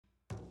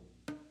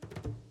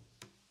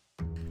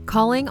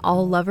Calling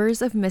all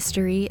lovers of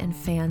mystery and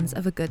fans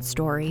of a good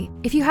story.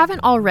 If you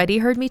haven't already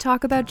heard me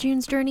talk about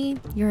June's Journey,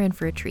 you're in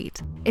for a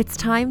treat. It's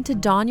time to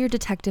don your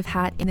detective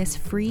hat in this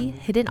free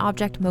hidden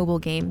object mobile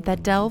game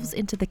that delves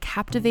into the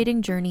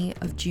captivating journey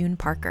of June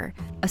Parker,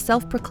 a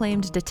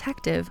self-proclaimed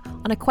detective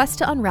on a quest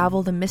to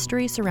unravel the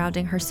mystery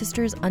surrounding her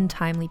sister's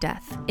untimely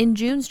death. In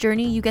June's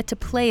Journey, you get to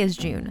play as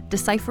June,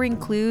 deciphering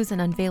clues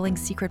and unveiling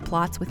secret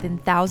plots within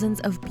thousands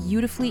of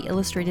beautifully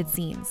illustrated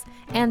scenes.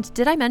 And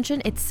did I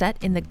mention it's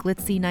set in the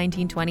glitzy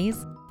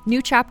 1920s? New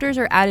chapters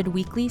are added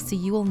weekly, so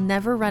you will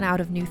never run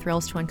out of new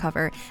thrills to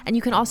uncover, and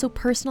you can also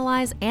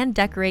personalize and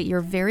decorate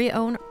your very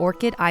own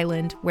Orchid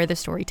Island where the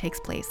story takes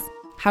place.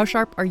 How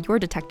sharp are your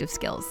detective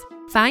skills?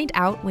 Find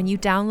out when you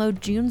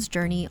download June's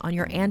Journey on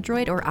your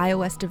Android or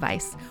iOS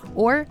device,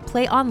 or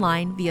play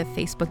online via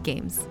Facebook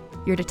Games.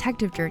 Your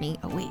detective journey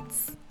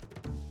awaits.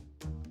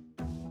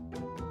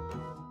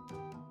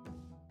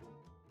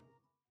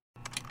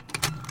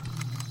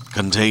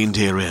 Contained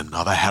herein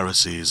are the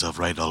heresies of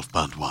Radolf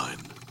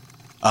Burntwine,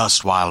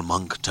 erstwhile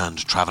monk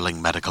turned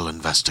traveling medical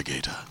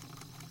investigator.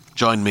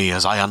 Join me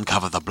as I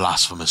uncover the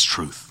blasphemous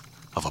truth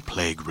of a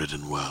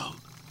plague-ridden world,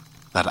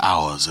 that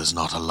ours is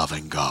not a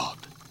loving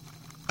God,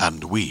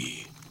 and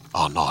we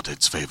are not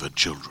its favored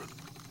children.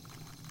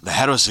 The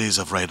heresies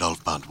of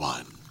Radolf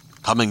Burntwine,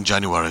 coming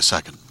January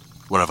 2nd,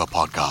 wherever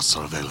podcasts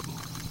are available.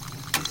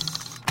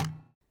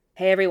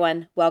 Hey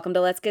everyone, welcome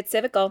to Let's Get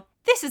Civical.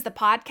 This is the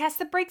podcast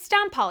that breaks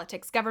down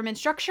politics, government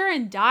structure,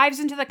 and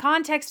dives into the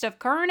context of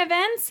current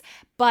events,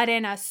 but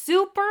in a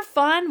super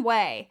fun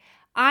way.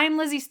 I'm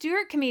Lizzie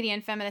Stewart,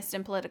 comedian, feminist,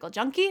 and political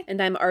junkie. And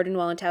I'm Arden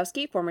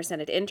Walentowski, former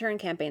Senate intern,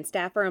 campaign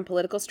staffer, and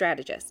political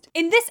strategist.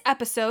 In this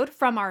episode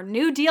from our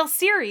new Deal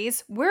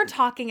series, we're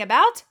talking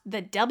about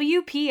the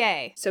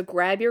WPA. So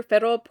grab your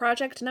federal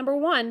project number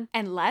 1.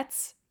 And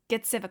let's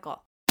get civical.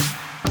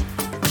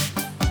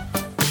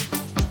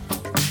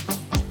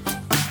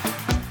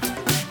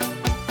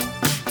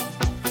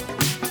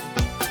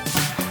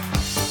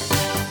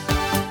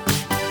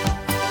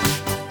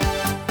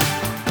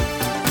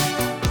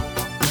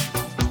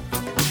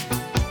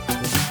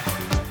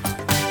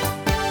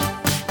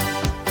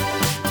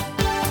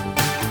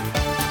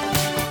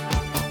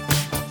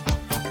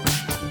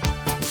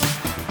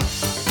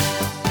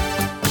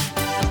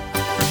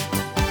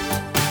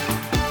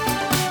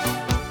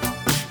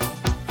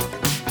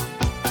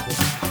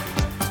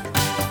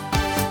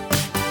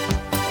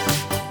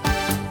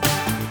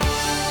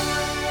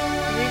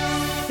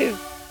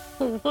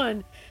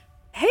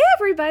 Hey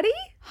everybody!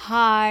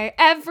 Hi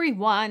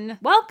everyone!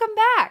 Welcome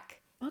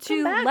back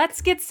to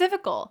Let's Get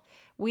Civical.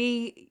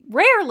 We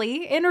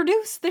rarely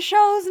introduce the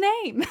show's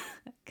name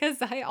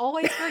because I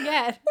always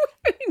forget.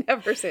 We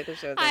never say the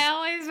show's name. I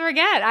always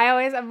forget.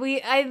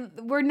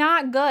 We're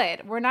not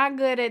good. We're not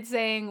good at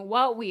saying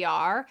what we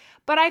are,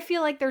 but I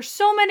feel like there's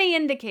so many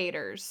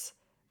indicators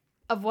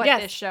of what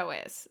this show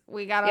is.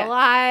 We got a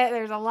lot.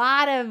 There's a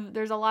lot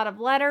of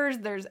letters.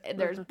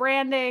 There's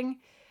branding.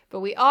 But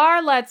we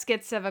are Let's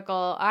Get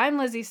Civical. I'm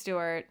Lizzie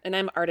Stewart. And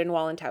I'm Arden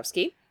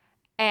Walentowski.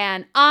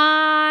 And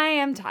I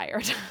am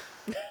tired.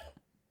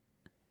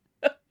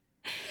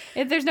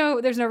 There's no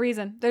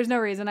reason. There's no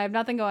reason. I have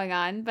nothing going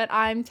on. But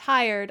I'm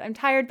tired. I'm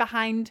tired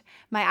behind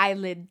my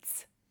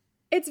eyelids.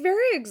 It's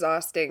very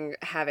exhausting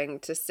having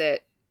to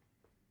sit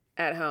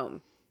at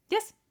home.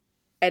 Yes.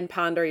 And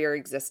ponder your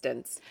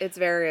existence. It's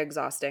very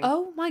exhausting.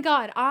 Oh my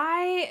God.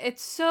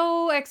 It's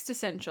so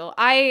existential.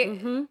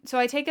 So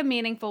I take a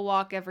meaningful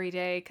walk every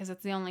day because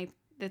that's the only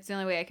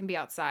way I can be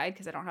outside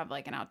because I don't have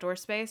like an outdoor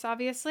space,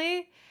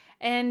 obviously.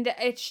 And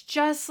it's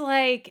just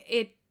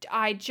like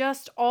I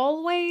just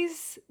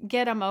always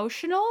get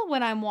emotional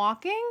when I'm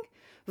walking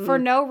for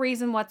no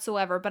reason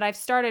whatsoever. But I've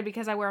started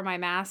because I wear my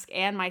mask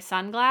and my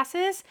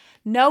sunglasses.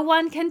 No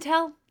one can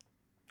tell.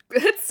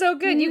 It's so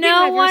good.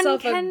 No one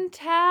can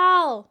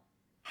tell.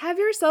 Have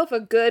yourself a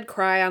good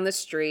cry on the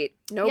street.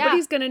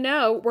 Nobody's going to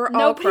know. We're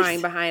all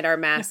crying behind our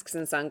masks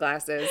and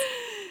sunglasses.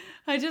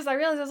 I realized,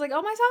 I was like,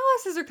 oh, my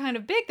sunglasses are kind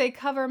of big. They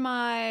cover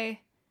my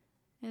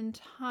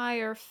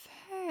entire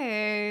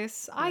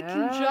face. I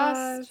can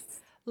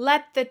just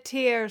let the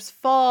tears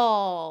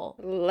fall.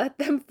 Let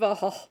them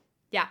fall.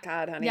 Yeah.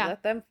 God, honey,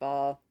 let them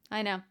fall.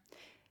 I know.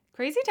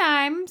 Crazy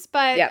times.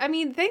 But, I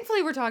mean,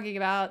 thankfully we're talking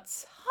about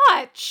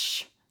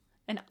such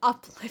an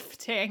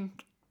uplifting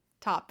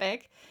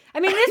topic. I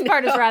mean, this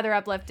part is rather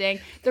uplifting.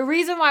 The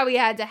reason why we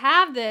had to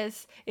have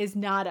this is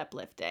not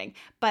uplifting,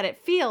 but it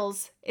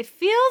feels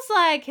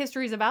like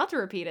history's about to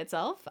repeat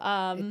itself.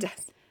 It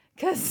does.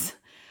 Because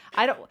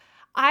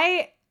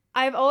I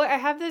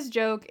have this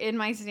joke in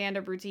my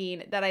stand-up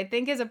routine that I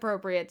think is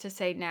appropriate to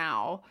say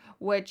now,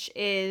 which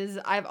is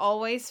I've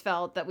always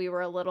felt that we were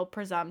a little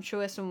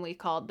presumptuous when we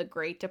called the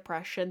Great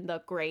Depression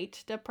the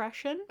Great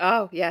Depression.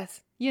 Oh,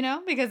 yes. You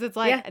know, because it's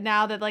like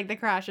now that like the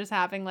crash is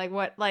happening,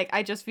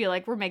 I just feel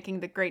like we're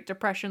making the Great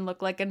Depression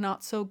look like a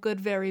not so good,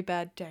 very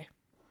bad day.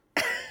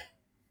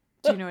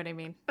 Do you know what I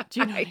mean?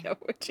 Do you know? I know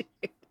what you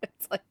mean.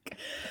 It's like,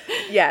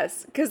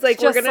 yes, because like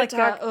we're gonna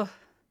talk.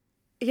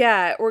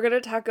 Yeah, we're going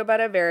to talk about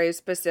a very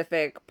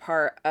specific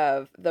part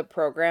of the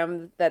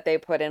program that they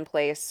put in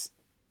place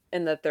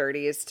in the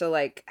 30s to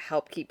like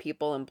help keep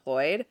people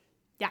employed.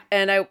 Yeah.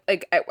 And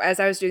as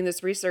I was doing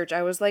this research,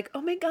 I was like,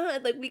 oh my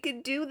God, like we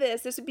could do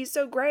this. This would be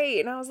so great.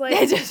 And I was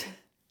like,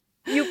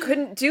 you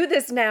couldn't do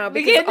this now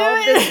because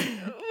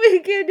we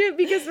can't do it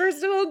because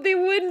first of all, they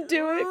wouldn't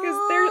do it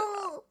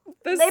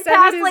because they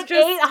passed like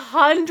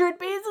 800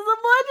 pieces of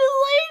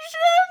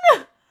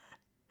legislation.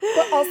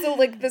 But also,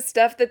 like, the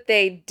stuff that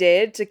they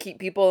did to keep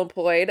people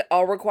employed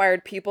all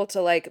required people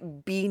to, like,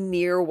 be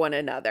near one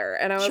another.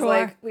 And I was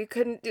like, we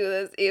couldn't do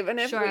this even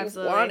if we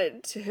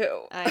wanted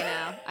to.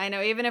 I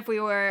know. Even if we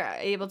were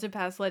able to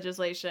pass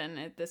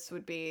legislation, this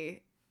would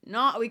be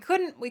not... We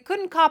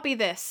couldn't copy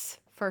this,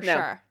 for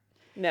sure.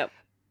 No.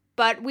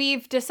 But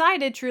we've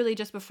decided truly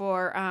just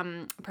before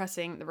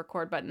pressing the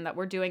record button that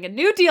we're doing a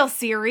New Deal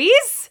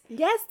series.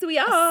 Yes, we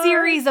are. A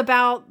series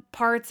about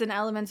parts and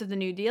elements of the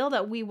New Deal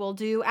that we will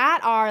do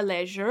at our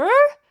leisure.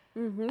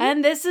 Mm-hmm.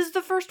 And this is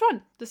the first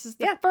one. This is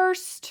the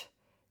first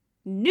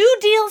New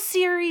Deal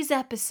series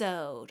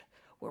episode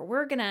where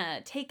we're going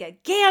to take a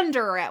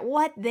gander at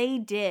what they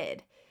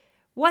did.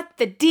 What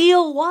the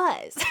deal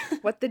was.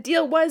 What the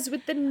deal was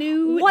with the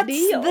new What's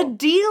deal.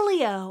 What's the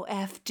dealio,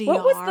 FDR?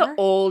 What was the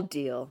old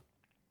deal?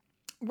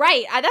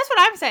 Right. That's what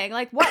I'm saying.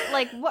 Like, what?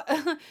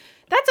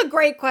 That's a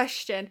great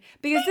question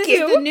because this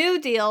is the New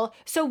Deal.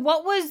 So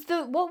what was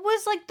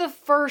like the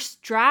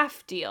first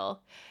draft deal?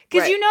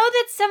 Because you know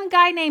that some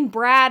guy named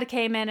Brad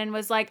came in and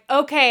was like,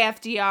 okay,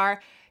 FDR,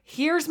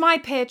 here's my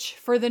pitch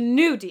for the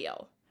New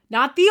Deal.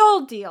 Not the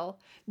old deal,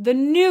 the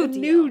new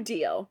deal. New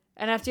deal.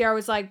 And FDR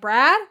was like,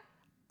 Brad,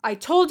 I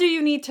told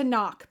you need to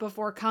knock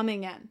before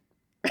coming in.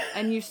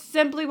 And you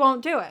simply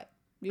won't do it.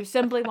 You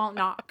simply won't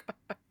knock.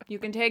 You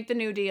can take the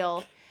New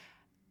Deal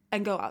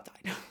and go outside.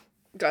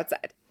 Go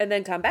outside. And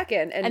then come back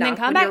in and knock then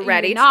come when back you're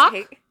ready you knock,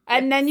 to take...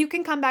 And then you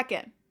can come back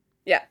in.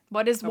 Yeah.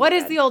 What is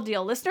the old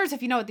deal? Listeners,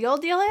 if you know what the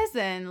old deal is,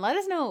 then let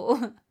us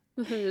know.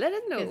 Let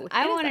us know.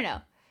 I want to know.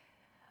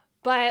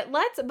 But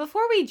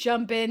before we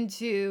jump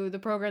into the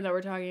program that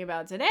we're talking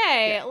about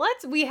today,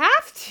 we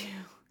have to.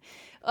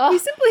 We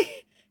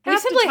simply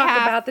have to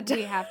talk about the...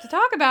 We have to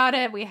talk about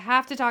it. We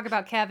have to talk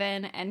about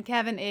Kevin. And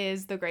Kevin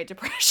is the Great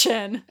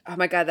Depression. Oh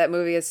my God, that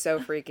movie is so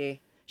freaky.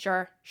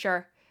 Sure.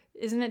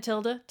 Isn't it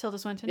Tilda? Tilda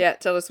Swinton? Yeah,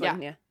 Tilda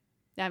Swinton, yeah.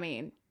 I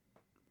mean,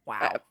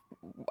 wow.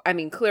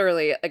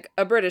 Clearly, like,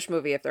 a British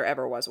movie if there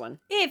ever was one.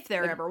 If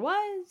there ever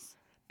was.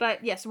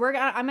 But yes,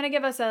 I'm going to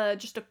give us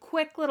just a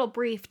quick little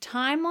brief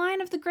timeline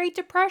of the Great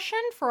Depression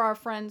for our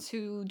friends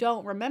who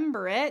don't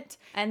remember it.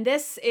 And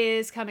this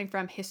is coming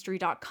from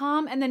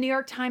History.com and the New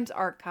York Times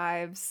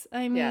archives.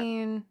 I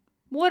mean,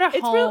 what a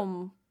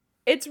home.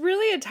 It's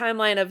really a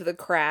timeline of the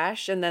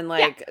crash and then,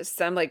 like,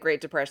 some, like,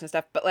 Great Depression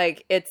stuff. But,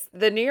 like, it's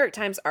the New York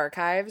Times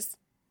archives.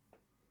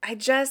 I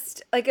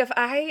just, like,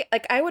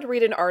 I would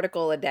read an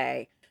article a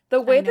day. The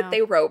way that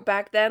they wrote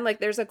back then, like,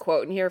 there's a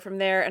quote in here from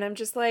there. And I'm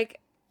just like,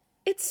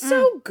 it's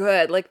so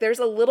good. Like, there's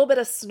a little bit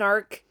of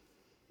snark.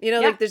 You know,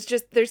 like,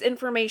 there's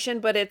information,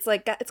 but it's,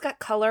 like, it's got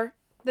color.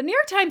 The New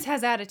York Times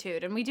has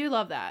attitude, and we do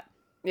love that.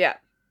 Yeah.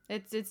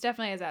 It's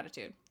definitely has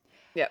attitude.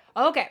 Yeah.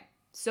 Okay.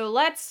 So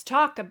let's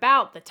talk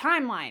about the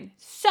timeline.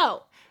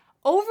 So,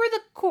 over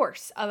the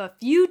course of a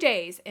few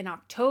days in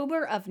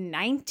October of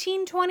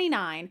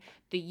 1929,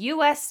 the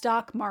U.S.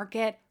 stock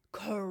market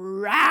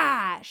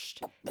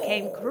crashed,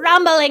 came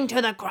crumbling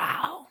to the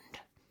ground.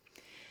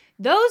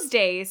 Those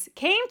days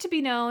came to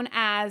be known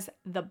as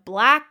the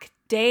Black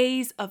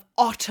Days of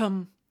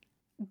Autumn.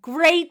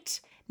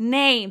 Great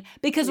name,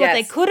 because what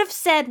they could have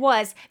said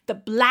was the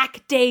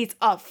Black Days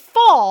of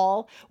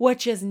Fall,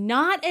 which is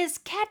not as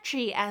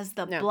catchy as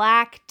the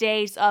Black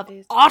Days of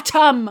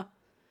Autumn.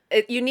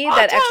 You need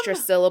that extra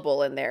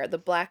syllable in there. The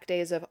Black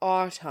Days of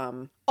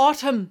Autumn.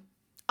 Autumn.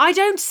 I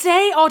don't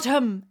say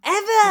autumn,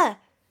 ever.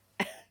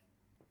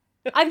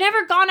 I've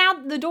never gone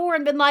out the door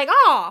and been like,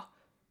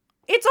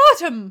 it's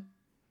autumn.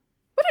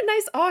 What a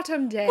nice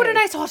autumn day. What a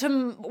nice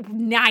autumn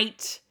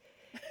night.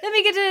 Let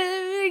me get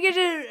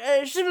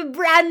a sip of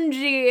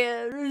brandy,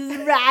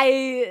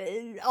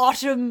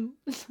 autumn.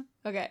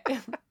 Okay.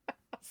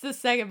 It's the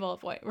second bullet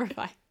point. We're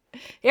fine.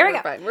 Here we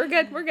go. Fine. We're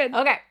good.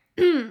 Okay.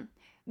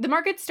 The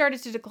market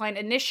started to decline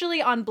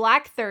initially on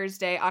Black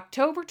Thursday,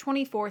 October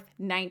 24th,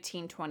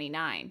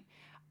 1929.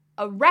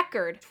 A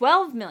record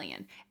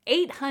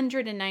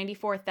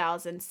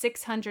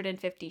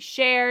 12,894,650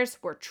 shares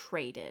were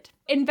traded.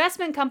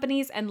 Investment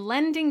companies and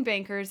lending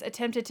bankers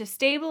attempted to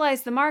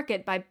stabilize the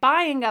market by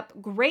buying up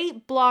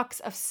great blocks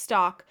of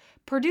stock,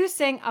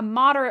 producing a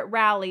moderate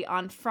rally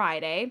on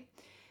Friday.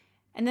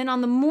 And then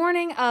on the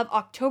morning of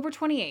October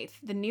 28th,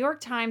 the New York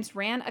Times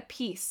ran a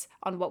piece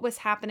on what was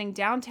happening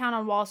downtown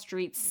on Wall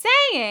Street,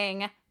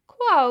 saying,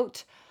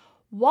 quote,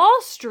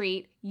 Wall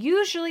Street,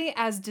 usually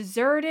as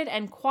deserted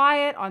and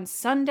quiet on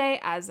Sunday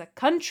as a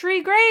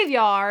country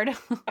graveyard.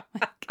 Oh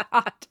my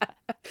God.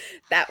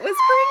 That was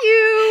for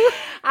you.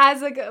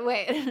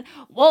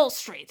 Wall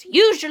Street,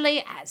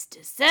 usually as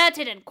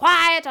deserted and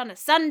quiet on a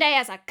Sunday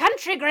as a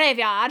country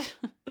graveyard,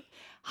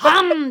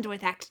 hummed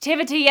with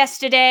activity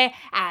yesterday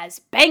as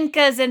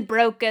bankers and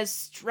brokers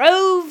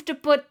strove to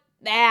put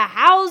their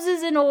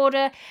houses in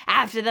order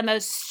after the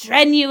most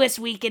strenuous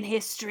week in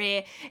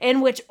history, in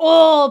which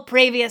all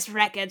previous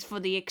records for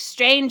the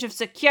exchange of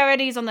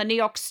securities on the New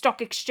York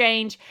Stock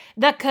Exchange,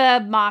 the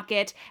curb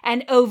market,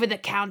 and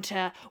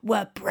over-the-counter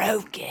were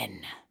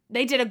broken.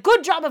 They did a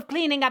good job of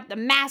cleaning up the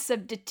mass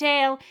of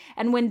detail,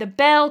 and when the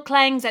bell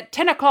clangs at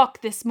 10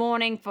 o'clock this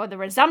morning for the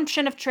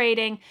resumption of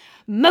trading,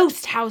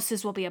 most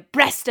houses will be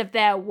abreast of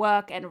their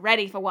work and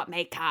ready for what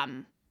may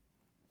come.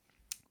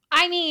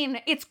 I mean,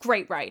 it's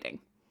great writing.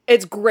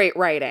 It's great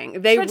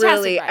writing. They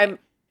really, writing.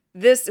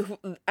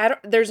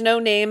 There's no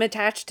name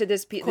attached to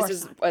this piece. This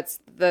is not. what's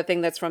the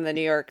thing that's from the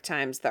New York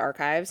Times, the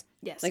archives.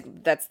 Yes.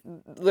 Like, that's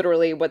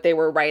literally what they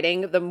were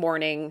writing the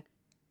morning.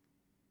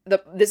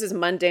 This is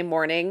Monday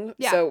morning.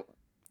 Yeah. So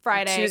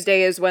Friday.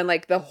 Tuesday is when,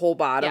 like, the whole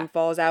bottom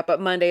falls out, but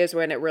Monday is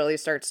when it really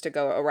starts to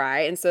go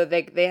awry. And so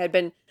they had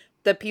been,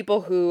 the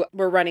people who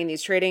were running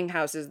these trading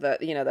houses,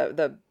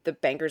 the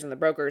bankers and the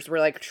brokers were,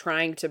 like,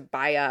 trying to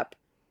buy up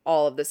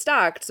all of the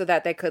stock so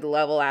that they could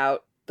level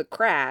out the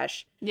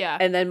crash. Yeah.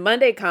 And then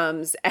Monday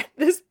comes and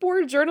this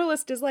poor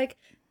journalist is like,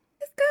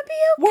 it's gonna be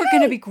okay. We're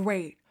gonna be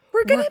great.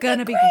 We're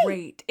gonna be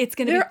great. It's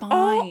gonna be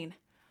fine.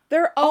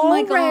 They're Oh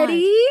my God.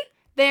 ready.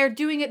 They're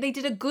doing it. They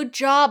did a good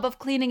job of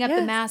cleaning up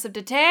the massive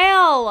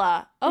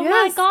detail. Oh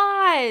Yes.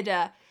 my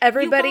God.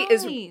 Everybody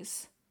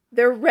is,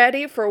 they're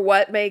ready for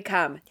what may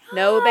come.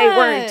 No, they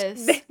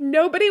weren't.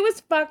 Nobody was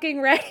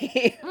fucking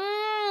ready.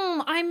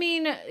 I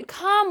mean,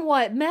 come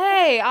what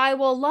may, I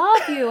will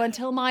love you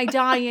until my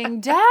dying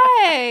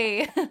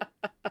day.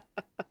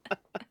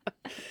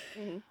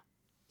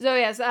 So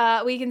yes,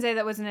 we can say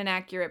that was an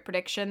inaccurate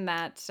prediction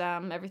that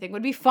everything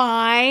would be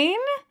fine.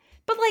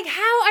 But like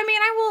how, I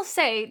mean, I will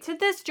say to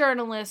this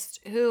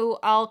journalist who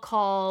I'll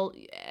call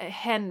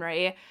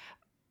Henry,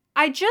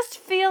 I just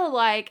feel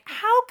like,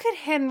 how could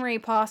Henry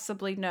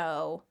possibly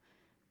know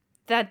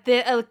that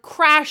a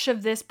crash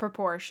of this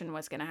proportion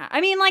was going to happen? I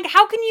mean, like,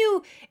 how can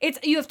you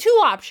have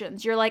two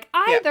options. You're like,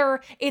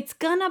 either it's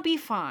going to be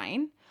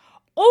fine,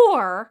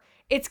 or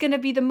it's going to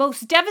be the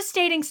most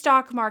devastating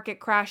stock market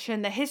crash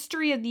in the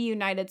history of the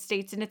United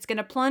States, and it's going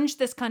to plunge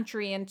this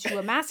country into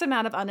a massive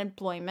amount of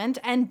unemployment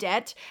and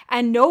debt,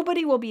 and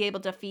nobody will be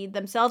able to feed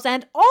themselves,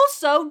 and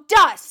also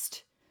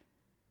dust.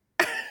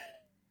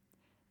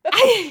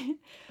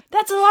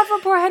 That's a lot for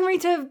poor Henry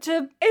to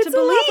believe. It's a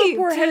lot for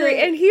poor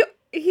Henry, and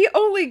he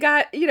only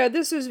got,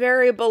 this was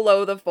very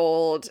below the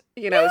fold,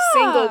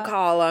 single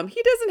column.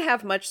 He doesn't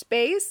have much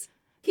space.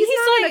 He's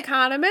not like, an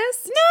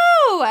economist.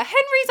 No,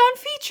 Henry's on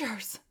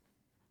features.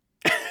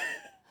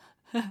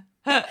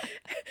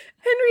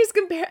 Henry's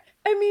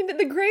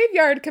the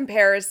graveyard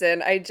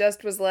comparison, I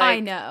just was like,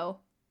 I know.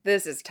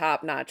 This is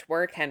top-notch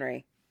work,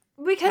 Henry.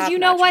 Because you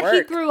know what?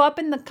 He grew up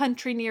in the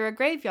country near a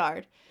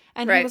graveyard.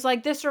 And he was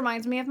like, this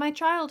reminds me of my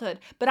childhood.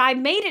 But I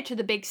made it to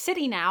the big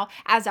city now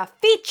as a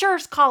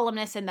features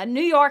columnist in the New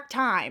York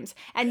Times.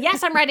 And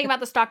yes, I'm writing about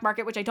the stock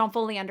market, which I don't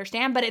fully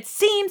understand, but it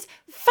seems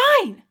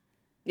fine.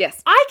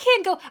 Yes. I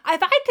can't go,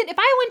 if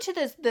I went to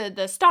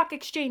the stock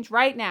exchange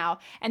right now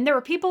and there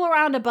were people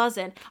around a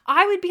buzzing,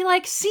 I would be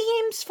like,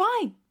 seems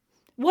fine.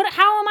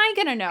 How am I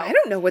going to know? I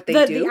don't know what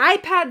they do. The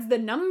iPads, the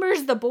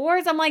numbers, the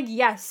boards, I'm like,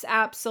 yes,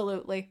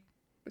 absolutely.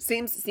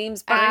 Seems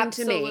fine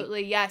to me.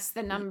 Absolutely, yes.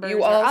 The numbers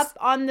are up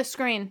on the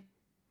screen.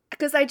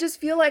 Because I just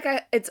feel like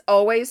it's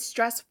always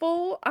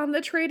stressful on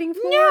the trading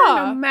floor.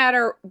 Yeah. No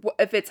matter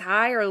if it's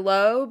high or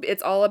low,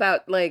 it's all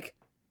about, like,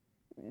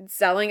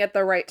 selling at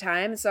the right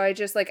time. So I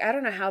just, like, I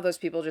don't know how those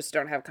people just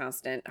don't have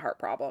constant heart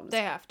problems.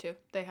 They have to.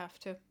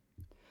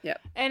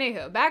 Yep.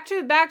 Anywho, back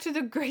to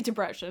the Great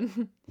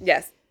Depression.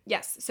 Yes.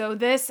 Yes. So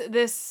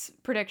this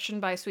prediction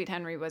by Sweet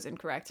Henry was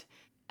incorrect.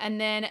 And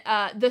then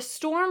the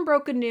storm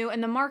broke anew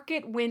and the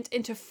market went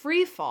into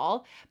free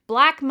fall.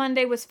 Black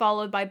Monday was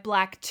followed by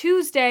Black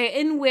Tuesday,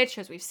 in which,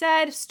 as we've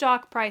said,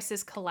 stock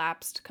prices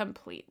collapsed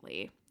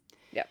completely.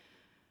 Yep.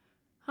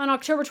 On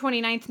October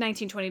 29th,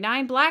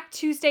 1929, Black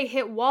Tuesday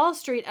hit Wall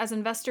Street as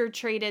investors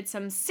traded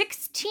some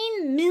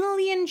 16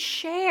 million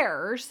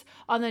shares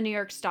on the New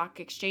York Stock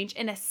Exchange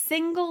in a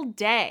single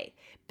day.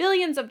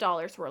 Billions of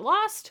dollars were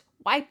lost,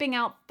 wiping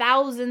out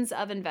thousands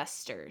of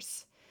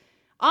investors.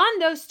 On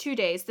those 2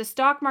 days, the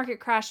stock market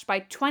crashed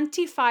by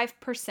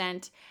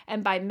 25%,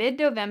 and by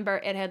mid-November,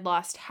 it had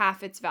lost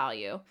half its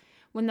value.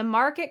 When the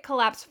market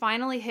collapse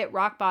finally hit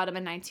rock bottom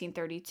in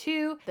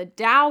 1932, the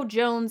Dow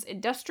Jones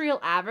Industrial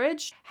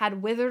Average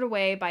had withered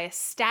away by a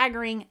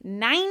staggering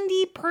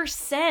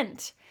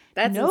 90%.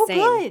 That's no insane.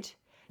 Good.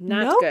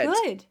 Not no good.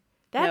 good.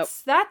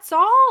 That's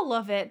all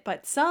of it,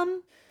 but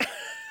some.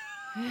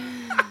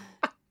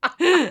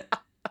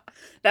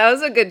 That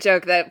was a good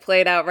joke that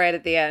played out right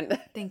at the end.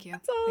 Thank you.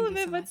 That's all of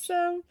it, but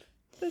some.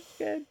 That's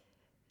good.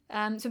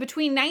 So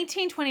between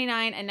 1929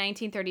 and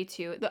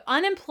 1932, the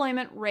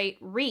unemployment rate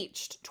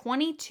reached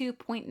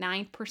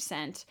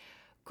 22.9%,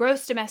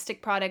 Gross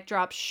domestic product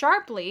dropped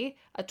sharply,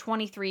 a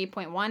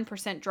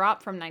 23.1%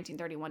 drop from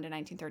 1931 to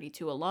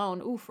 1932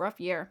 alone. Oof, rough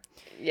year.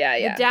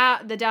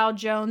 Yeah. The Dow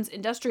Jones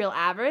Industrial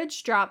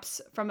Average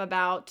drops from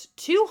about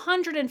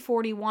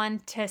 241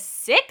 to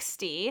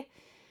 60.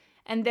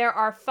 And there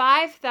are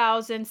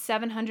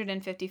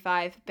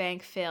 5,755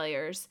 bank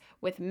failures,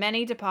 with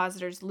many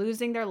depositors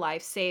losing their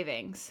life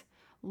savings.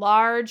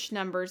 Large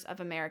numbers of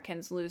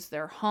Americans lose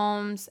their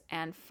homes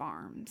and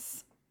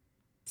farms.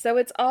 So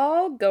it's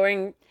all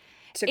going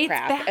to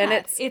crap. Bad. And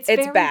it's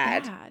very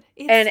bad.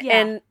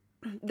 And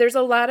there's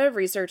a lot of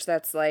research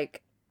that's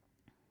like,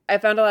 I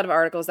found a lot of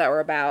articles that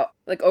were about,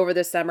 like, over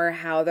the summer,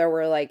 how there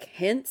were, like,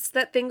 hints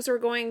that things were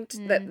going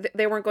to, that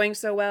they weren't going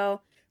so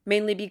well,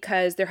 mainly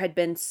because there had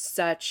been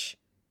such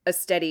a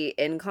steady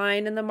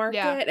incline in the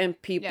market,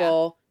 and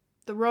people,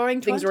 the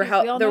roaring 20s, things were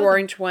the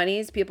roaring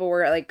 20s, people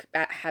were, like,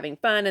 having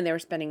fun, and they were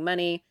spending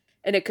money,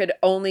 and it could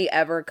only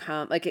ever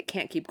come, like, it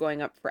can't keep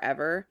going up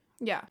forever.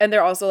 Yeah. And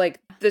they're also, like,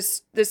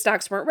 the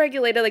stocks weren't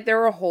regulated. Like, there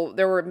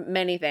were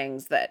many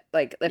things that,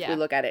 like, if we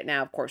look at it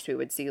now, of course, we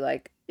would see,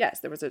 like,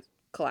 yes, there was a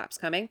collapse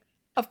coming.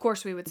 Of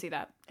course we would see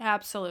that.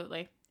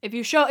 Absolutely. If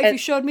you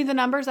showed me the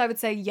numbers, I would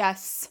say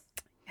yes.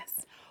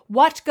 Yes.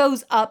 What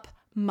goes up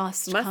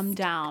must come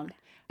down.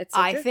 It's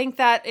so I true. think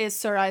that is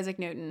Sir Isaac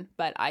Newton,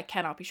 but I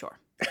cannot be sure.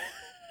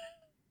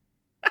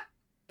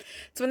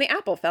 It's when the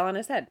apple fell on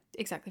his head.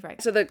 Exactly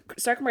right. So the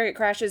stock market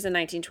crashes in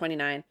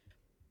 1929.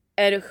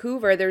 And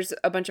Hoover, there's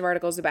a bunch of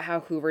articles about how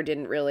Hoover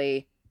didn't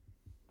really,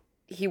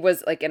 he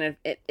was like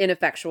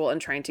ineffectual in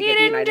trying to get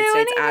the United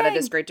States out of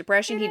this Great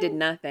Depression. He did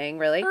nothing,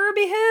 really.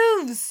 Herbie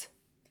Hooves.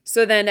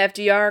 So then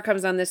FDR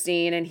comes on the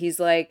scene and he's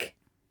like,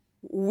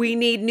 we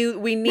need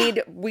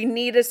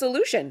a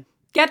solution.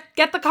 Get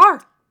the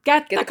car.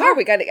 Get the car.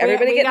 We got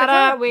everybody get in the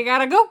car. We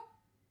gotta go.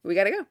 We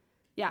gotta go.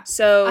 Yeah.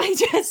 So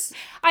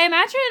I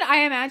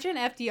imagine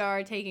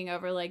FDR taking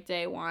over like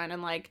day one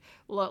and like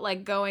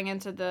going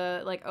into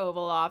the like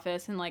Oval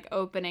Office and like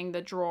opening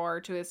the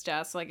drawer to his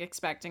desk, like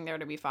expecting there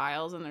to be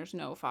files, and there's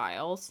no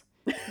files.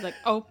 He's like,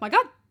 oh my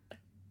god,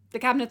 the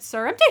cabinets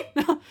are empty.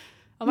 Oh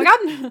my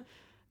god,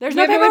 there's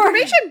no paperwork.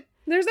 Information.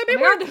 There's no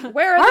paperwork. Oh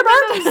Where are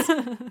the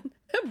memos?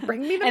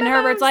 Bring me the And memos.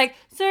 Herbert's like,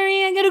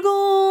 sorry, I gotta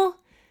go.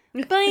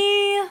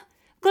 Bye.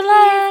 Good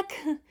luck.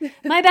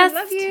 My best.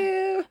 Love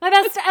you. My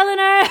best,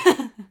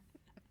 Eleanor.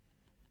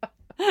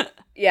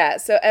 Yeah,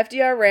 so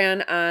FDR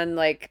ran on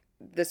like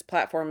this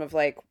platform of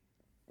like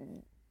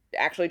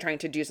actually trying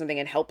to do something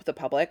and help the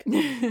public.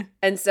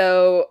 And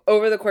so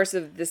over the course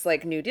of this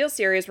like New Deal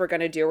series we're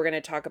going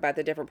to talk about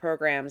the different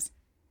programs.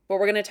 What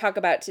we're going to talk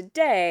about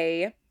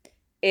today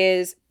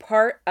is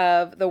part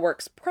of the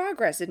Works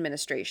Progress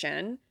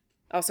Administration,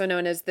 also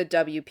known as the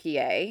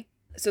WPA.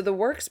 So the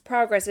Works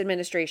Progress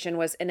Administration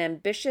was an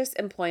ambitious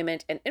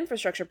employment and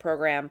infrastructure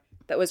program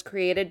that was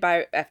created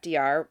by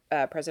FDR,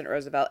 President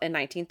Roosevelt, in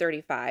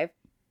 1935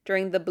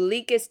 during the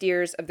bleakest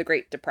years of the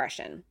Great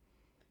Depression.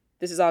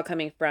 This is all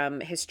coming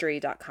from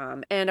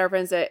history.com and our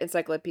friends at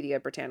Encyclopedia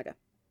Britannica.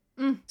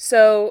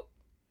 So,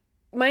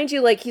 mind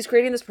you, like, he's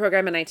creating this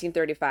program in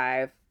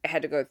 1935. It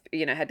had to go,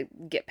 had to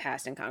get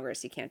passed in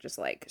Congress. You can't just,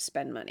 like,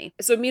 spend money.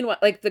 So, meanwhile,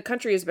 like, the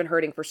country has been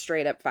hurting for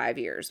straight up 5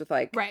 years with,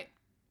 like, Right.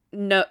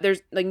 No,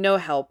 there's like no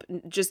help,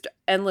 just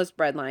endless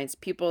bread lines.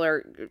 People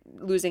are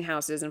losing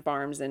houses and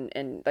farms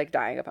and like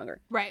dying of hunger.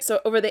 Right.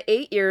 So over the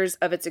 8 years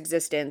of its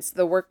existence,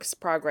 the Works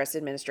Progress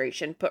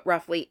Administration put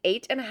roughly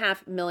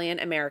 8.5 million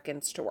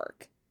Americans to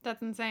work.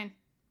 That's insane.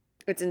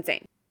 It's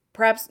insane.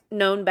 Perhaps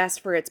known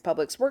best for its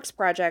Public Works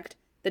project,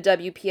 the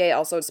WPA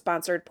also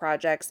sponsored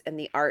projects in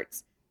the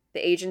arts.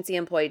 The agency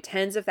employed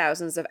tens of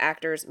thousands of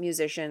actors,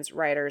 musicians,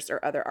 writers,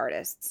 or other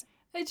artists.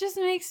 It just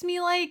makes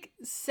me like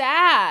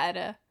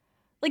sad.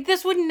 Like,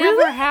 this would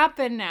never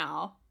happen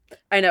now.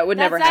 I know, it would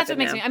never happen. That's what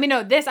makes me. I mean,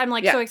 no, I'm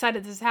like so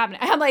excited this is happening.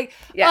 I'm like,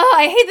 Yeah. oh,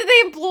 I hate that they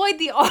employed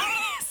the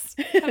artists.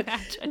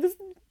 Imagine.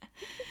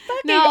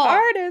 Fucking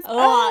artists.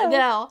 Oh,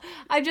 no.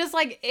 I just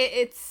like,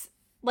 it's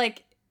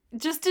like,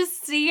 just to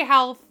see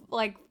how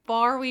like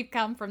far we've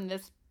come from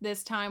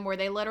this time where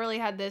they literally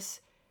had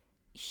this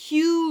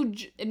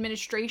huge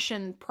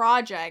administration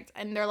project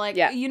and they're like,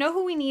 you know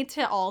who we need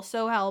to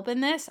also help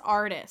in this?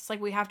 Artists.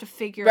 Like, we have to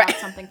figure out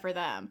something for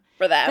them.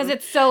 Because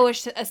it's so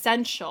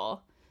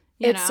essential.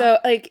 It's so,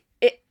 like,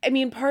 I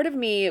mean, part of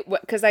me,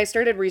 because I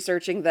started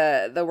researching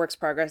the Works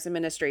Progress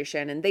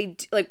Administration, and they,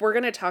 like, we're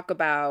going to talk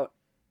about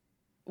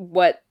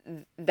what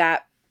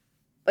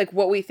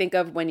we think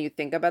of when you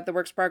think about the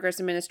Works Progress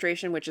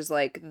Administration, which is,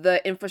 like, the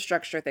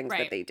infrastructure things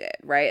that they did,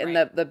 right?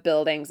 And the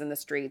buildings and the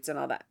streets and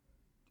all that.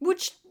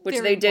 Which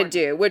they did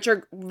do, which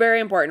are very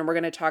important. We're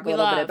going to talk a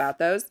little bit about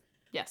those.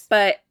 Yes.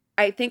 But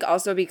I think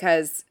also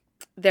because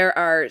there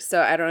are,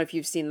 so I don't know if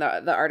you've seen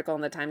the article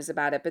in the Times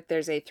about it, but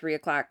there's a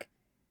 3:00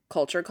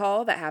 culture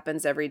call that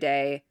happens every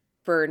day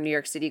for New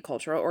York City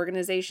cultural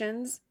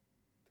organizations.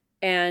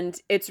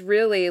 And it's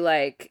really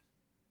like,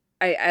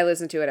 I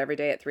listen to it every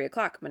day at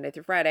 3:00, Monday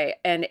through Friday.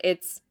 And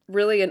it's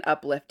really an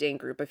uplifting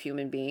group of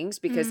human beings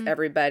because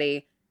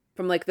everybody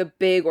from like the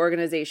big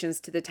organizations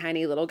to the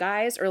tiny little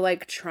guys, are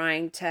like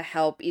trying to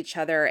help each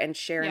other and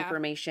share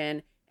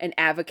information and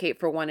advocate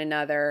for one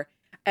another.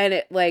 And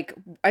it like,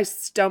 I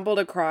stumbled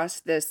across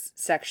this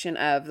section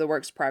of the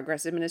Works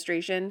Progress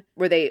Administration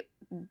where they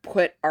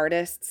put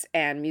artists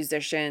and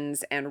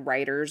musicians and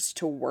writers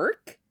to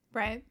work.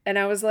 Right. And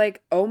I was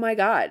like, oh my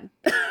God.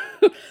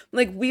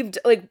 Like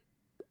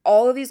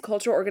all of these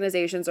cultural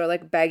organizations are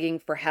like begging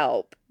for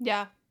help.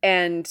 Yeah.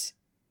 And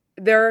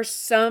there are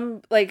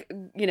some like,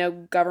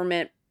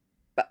 government,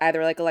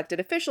 either like elected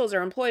officials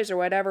or employees or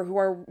whatever, who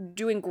are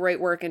doing great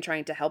work and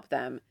trying to help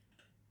them.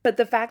 But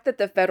the fact that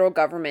the federal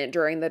government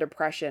during the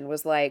Depression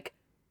was like,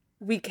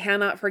 we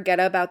cannot forget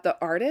about the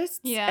artists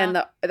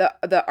and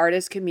the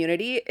artist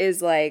community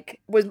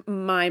was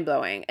mind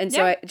blowing. And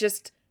so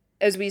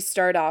as we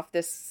start off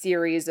this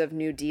series of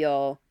New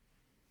Deal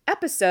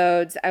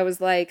episodes, I was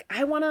like,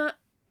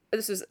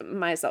 this was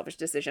my selfish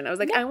decision. I was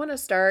like, I want to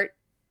start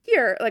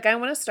here. Like, I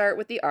want to start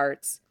with the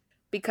arts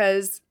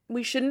because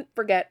we shouldn't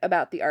forget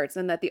about the arts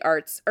and that the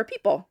arts are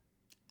people.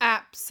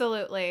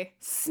 Absolutely.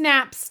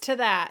 Snaps to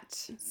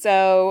that.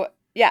 So,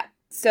 yeah.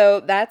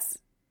 So that's,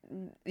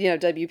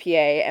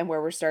 WPA and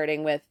where we're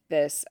starting with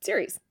this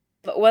series.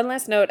 But one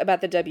last note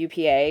about the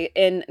WPA.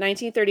 In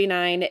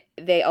 1939,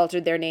 they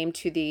altered their name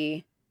to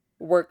the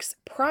Works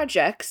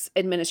Projects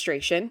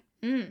Administration.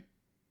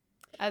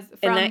 As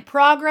from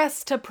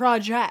progress to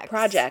projects.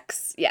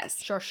 Projects,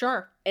 yes.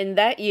 Sure. In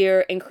that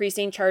year,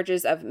 increasing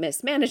charges of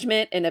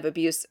mismanagement and of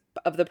abuse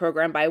of the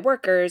program by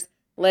workers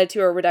led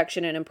to a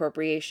reduction in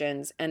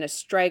appropriations, and a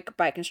strike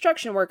by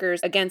construction workers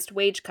against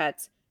wage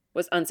cuts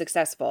was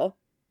unsuccessful.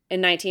 In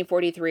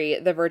 1943,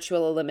 the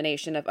virtual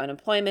elimination of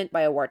unemployment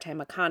by a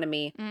wartime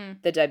economy,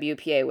 the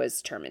WPA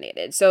was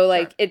terminated. So,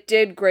 it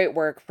did great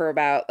work for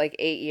about,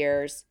 8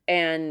 years,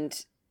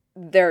 and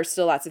there are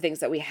still lots of things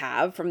that we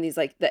have from these,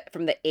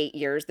 from the 8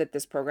 years that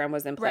this program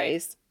was in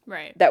place.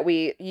 Right. That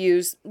we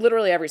use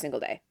literally every single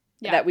day.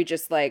 Yeah. That we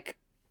just, and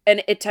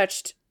it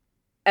touched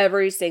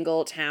every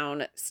single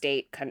town,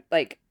 state,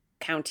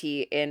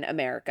 county in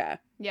America.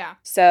 Yeah.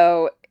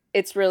 So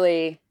it's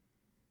really,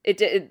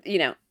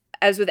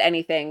 as with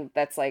anything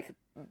that's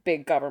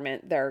big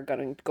government, there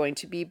are going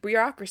to be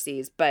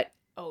bureaucracies, but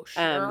oh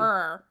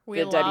sure,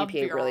 the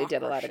WPA really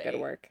did a lot of good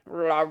work.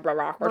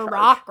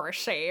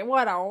 Bureaucracy,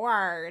 what a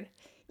word.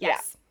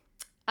 Yes. Yeah.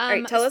 All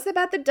right, tell us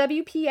about the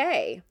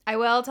WPA. I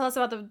will tell us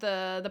about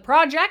the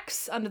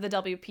projects under the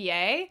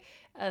WPA.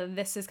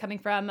 This is coming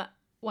from,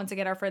 once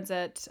again, our friends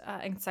at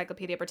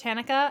Encyclopedia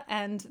Britannica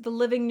and the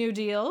Living New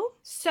Deal.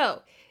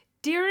 So,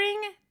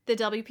 during the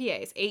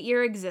WPA's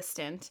 8-year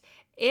existence,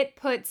 it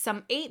put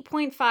some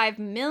 8.5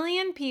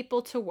 million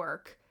people to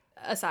work.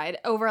 Aside,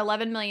 over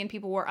 11 million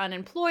people were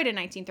unemployed in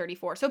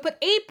 1934. So it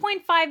put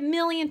 8.5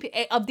 million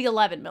of the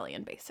 11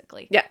 million,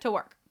 basically, to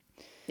work.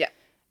 Yeah.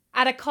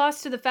 At a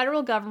cost to the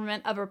federal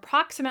government of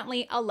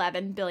approximately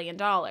 $11 billion.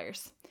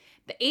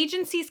 The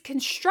agency's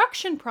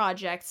construction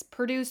projects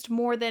produced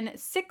more than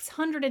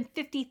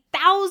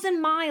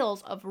 650,000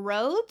 miles of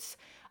roads,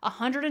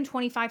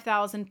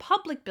 125,000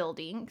 public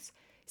buildings,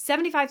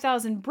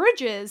 75,000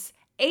 bridges,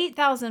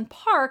 8,000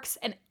 parks,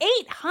 and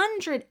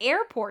 800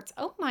 airports.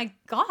 Oh my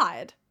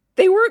God.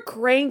 They were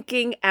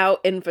cranking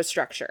out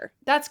infrastructure.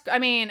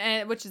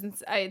 Which is,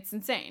 it's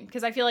insane.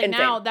 Because I feel like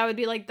now that would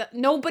be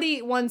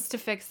nobody wants to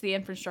fix the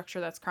infrastructure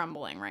that's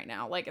crumbling right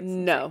now. It's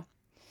No.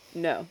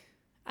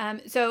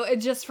 So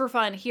just for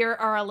fun, here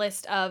are a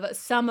list of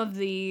some of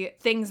the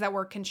things that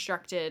were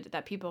constructed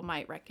that people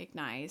might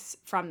recognize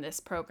from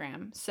this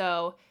program.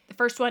 So the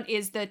first one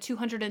is the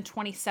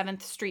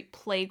 227th Street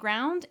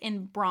Playground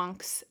in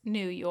Bronx,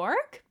 New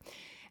York.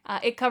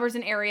 It covers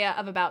an area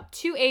of about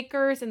 2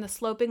 acres in the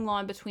sloping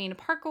lawn between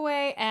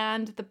Parkway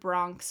and the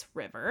Bronx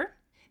River.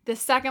 The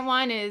second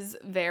one is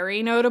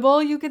very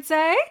notable, you could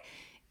say.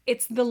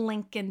 It's the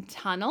Lincoln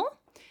Tunnel.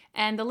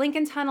 And the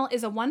Lincoln Tunnel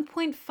is a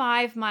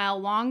 1.5-mile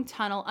long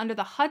tunnel under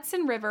the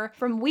Hudson River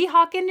from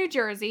Weehawken, New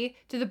Jersey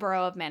to the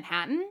borough of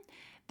Manhattan.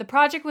 The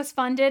project was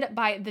funded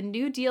by the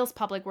New Deal's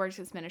Public Works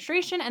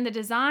Administration, and the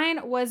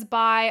design was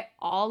by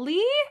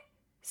Ollie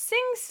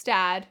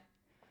Singstad.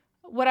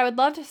 What I would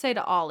love to say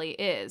to Ollie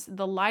is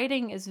the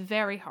lighting is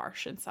very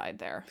harsh inside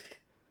there.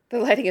 The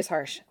lighting is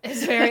harsh.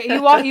 It's very,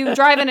 you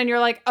drive in and you're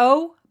like,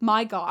 oh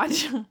my God,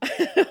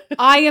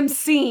 I am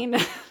seen.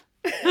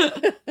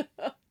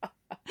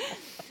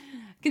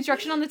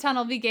 Construction on the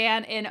tunnel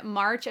began in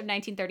March of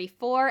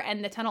 1934,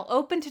 and the tunnel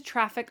opened to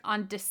traffic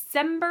on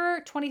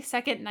December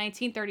 22nd,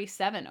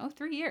 1937. Oh,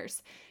 3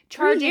 years.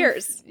 3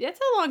 years. It's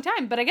a long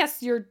time, but I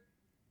guess you're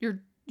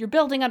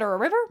building under a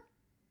river?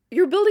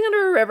 You're building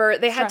under a river.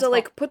 They Stressful.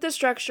 had to put the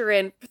structure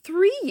in for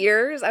 3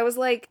 years. I was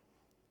like,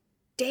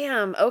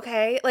 damn,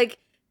 okay.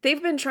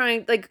 They've been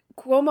trying,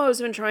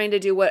 Cuomo's been trying to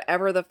do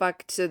whatever the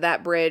fuck to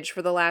that bridge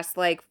for the last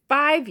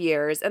 5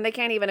 years, and they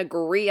can't even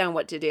agree on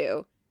what to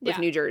do with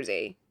New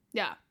Jersey.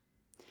 Yeah.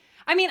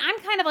 I'm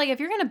kind of if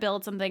you're going to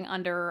build something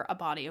under a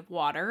body of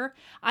water,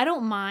 I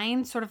don't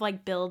mind sort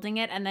of building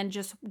it and then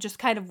just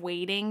kind of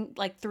waiting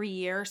 3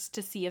 years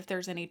to see if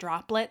there's any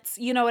droplets.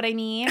 You know what I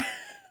mean?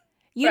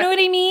 You know what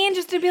I mean?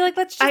 Just to be like,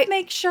 let's just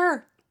make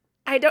sure.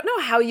 I don't know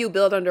how you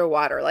build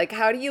underwater. Like,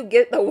 how do you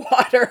get the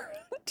water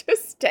to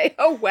stay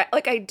away?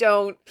 Like,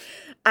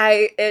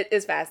 it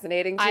is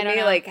fascinating to me.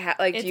 Know. Like,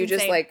 do you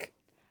just like,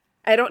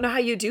 I don't know how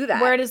you do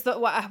that. Where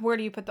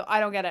do you put the, I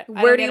don't get it.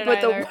 Where do you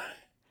put the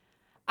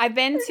I've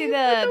been to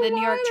the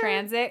New York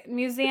Transit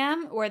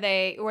Museum where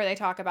they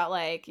talk about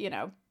like, you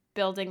know,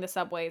 building the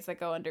subways that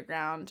go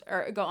underground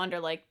or go under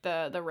like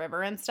the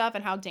river and stuff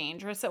and how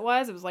dangerous it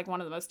was. It was like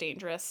one of the most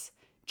dangerous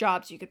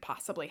jobs you could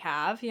possibly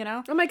have, you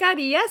know? Oh my God,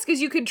 yes,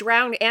 because you could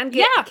drown and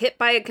get hit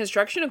by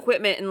construction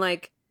equipment and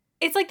like...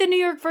 It's like the New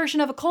York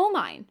version of a coal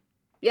mine.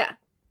 Yeah.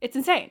 It's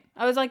insane.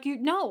 I was like,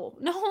 no.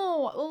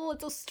 Oh,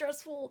 it's so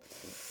stressful.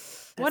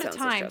 What a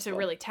time to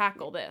really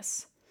tackle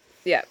this.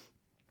 Yeah.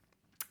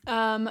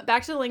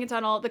 Back to the Lincoln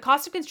Tunnel. The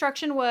cost of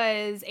construction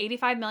was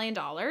 $85 million.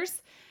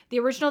 The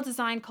original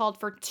design called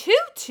for 2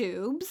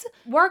 tubes.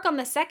 Work on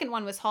the second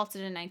one was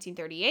halted in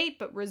 1938,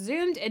 but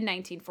resumed in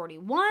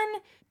 1941.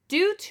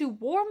 Due to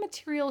war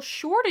material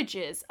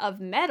shortages of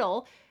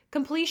metal,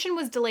 completion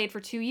was delayed for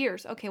 2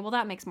 years. Okay, well,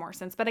 that makes more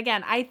sense. But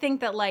again, I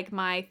think that like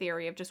my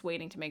theory of just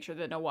waiting to make sure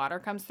that no water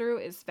comes through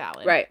is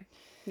valid. Right.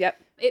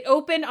 Yep. It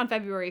opened on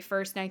February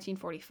 1st,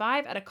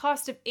 1945 at a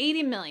cost of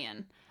 $80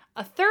 million.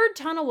 A third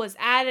tunnel was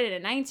added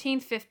in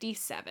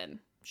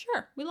 1957.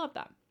 Sure, we love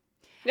that.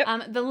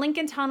 Yep. The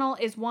Lincoln Tunnel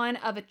is one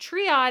of a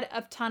triad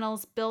of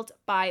tunnels built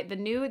by the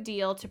New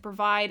Deal to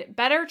provide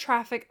better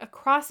traffic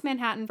across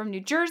Manhattan from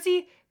New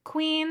Jersey,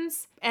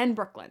 Queens, and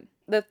Brooklyn.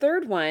 The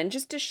third one,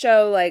 just to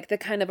show like the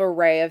kind of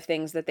array of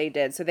things that they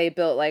did. So they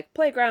built like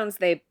playgrounds,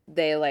 they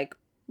like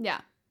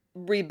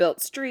rebuilt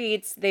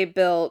streets, they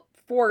built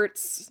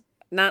forts,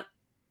 not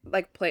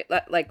like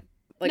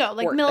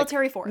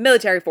military forts.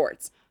 Military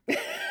forts.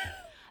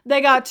 They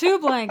got 2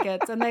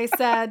 blankets and they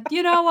said,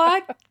 you know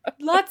what?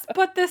 Let's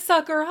put this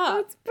sucker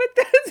up.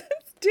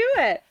 Let's do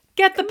it.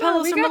 Get the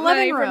pillows from the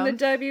living room. From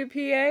the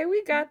WPA,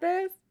 we got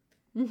this.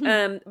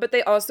 Mm-hmm. But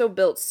they also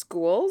built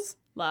schools.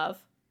 Love.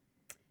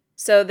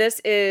 So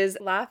this is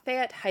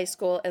Lafayette High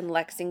School in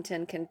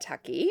Lexington,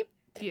 Kentucky.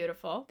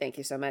 Beautiful. Thank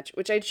you so much.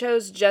 Which I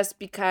chose just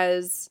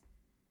because...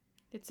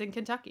 It's in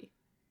Kentucky.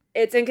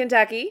 It's in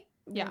Kentucky.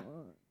 Yeah.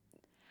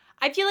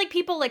 I feel like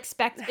people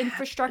expect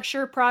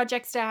infrastructure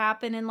projects to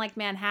happen in like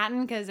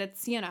Manhattan because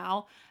it's, you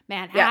know,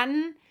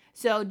 Manhattan. Yeah.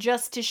 So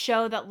just to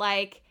show that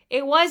like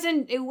it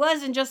wasn't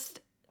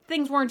just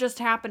things weren't just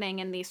happening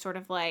in these sort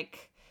of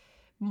like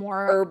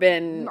more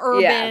urban,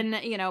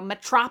 you know,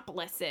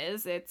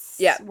 metropolises. It's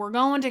we're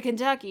going to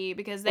Kentucky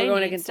because they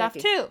need stuff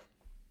too.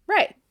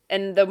 Right.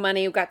 And the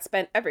money got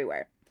spent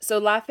everywhere. So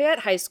Lafayette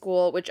High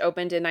School, which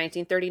opened in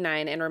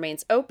 1939 and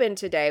remains open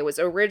today, was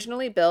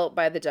originally built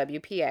by the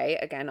WPA,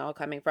 again, all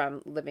coming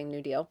from Living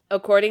New Deal.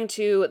 According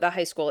to the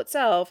high school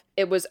itself,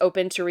 it was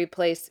opened to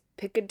replace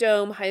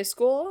Picadome High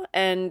School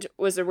and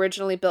was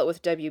originally built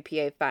with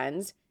WPA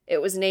funds. It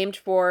was named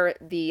for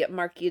the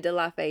Marquis de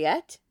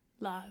Lafayette,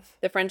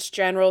 the French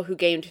general who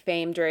gained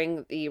fame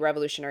during the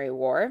Revolutionary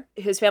War.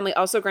 His family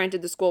also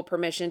granted the school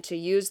permission to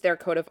use their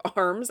coat of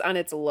arms on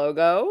its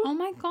logo. Oh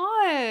my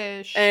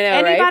gosh. I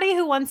know, Anybody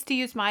who wants to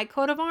use my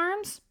coat of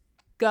arms,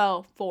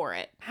 go for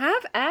it.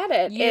 Have at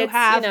it. You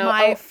have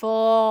my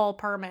full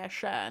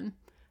permission.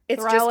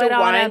 It's just a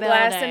wine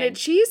glass and a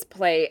cheese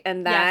plate,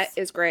 and that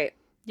is great.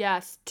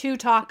 Yes, 2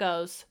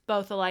 tacos,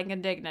 both alike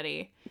in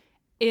dignity,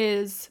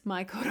 is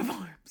my coat of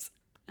arms.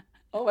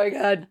 Oh my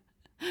God.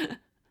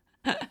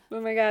 Oh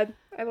my God.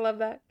 I love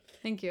that.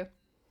 Thank you.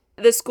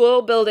 The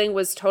school building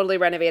was totally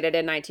renovated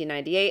in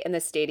 1998 and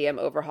the stadium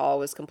overhaul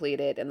was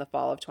completed in the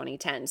fall of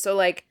 2010. So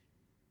like,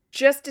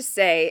 just to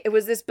say, it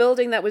was this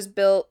building that was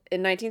built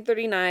in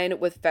 1939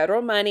 with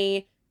federal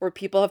money where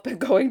people have been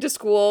going to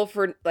school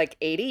for like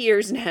 80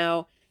 years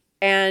now.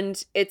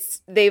 And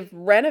they've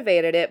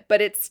renovated it, but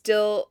it's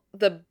still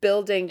the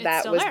building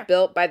that was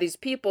built by these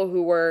people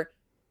who were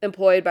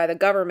employed by the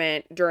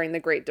government during the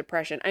Great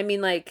Depression. I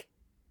mean, like,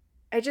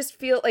 I just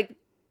feel like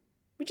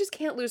we just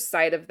can't lose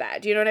sight of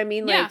that. Do you know what I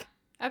mean? Yeah,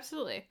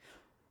 absolutely.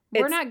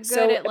 We're not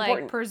good at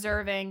like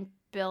preserving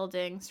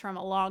buildings from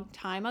a long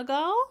time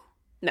ago.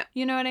 No.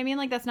 You know what I mean?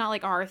 Like that's not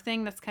like our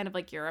thing. That's kind of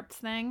like Europe's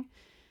thing.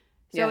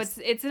 So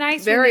it's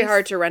nice. Very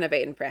hard to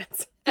renovate in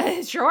France.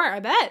 Sure, I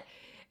bet.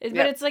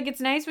 But it's like,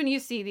 it's nice when you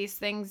see these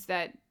things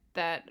that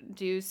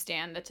do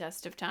stand the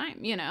test of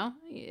time, you know?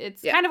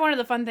 It's kind of one of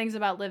the fun things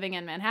about living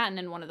in Manhattan,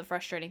 and one of the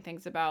frustrating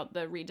things about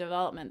the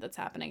redevelopment that's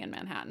happening in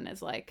Manhattan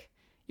is like,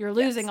 you're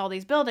losing all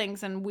these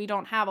buildings, and we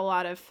don't have a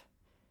lot of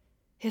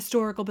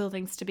historical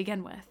buildings to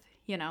begin with,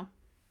 you know?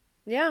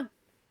 Yeah.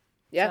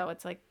 Yeah. So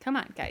it's like, come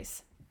on,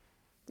 guys.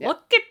 Yep.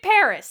 Look at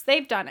Paris.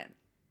 They've done it.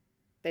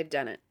 They've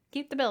done it.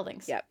 Keep the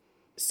buildings. Yep.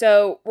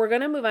 So we're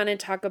going to move on and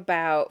talk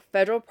about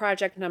Federal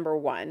Project Number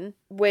 1,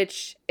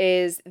 which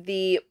is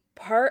the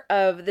part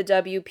of the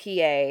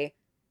WPA.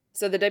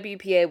 So the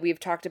WPA, we've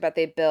talked about,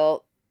 they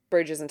built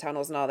bridges and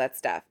tunnels and all that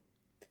stuff.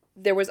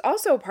 There was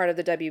also a part of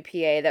the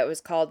WPA that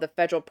was called the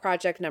Federal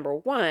Project Number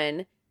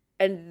 1,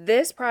 and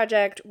this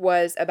project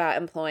was about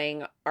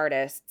employing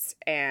artists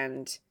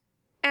and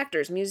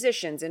actors,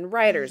 musicians, and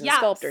writers, and Yes.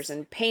 sculptors,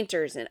 and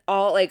painters, and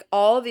all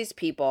of these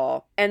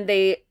people. And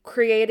they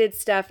created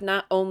stuff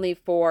not only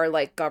for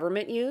like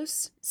government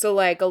use. So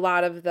like a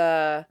lot of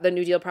the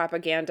New Deal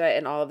propaganda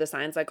and all of the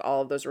signs, like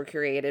all of those were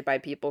created by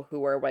people who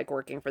were like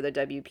working for the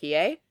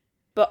WPA.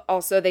 But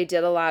also they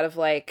did a lot of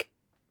like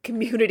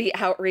community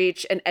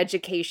outreach and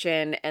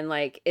education, and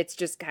like it's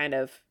just kind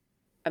of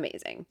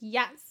amazing.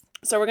 Yes.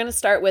 So we're going to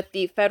start with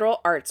the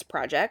Federal Arts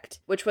Project,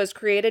 which was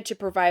created to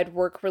provide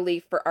work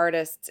relief for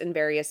artists in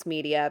various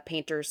media,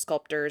 painters,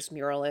 sculptors,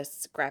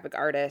 muralists, graphic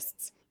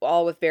artists,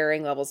 all with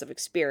varying levels of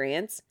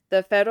experience.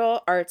 The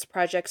Federal Arts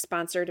Project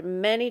sponsored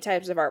many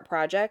types of art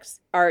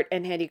projects, art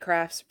and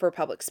handicrafts for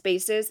public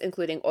spaces,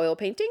 including oil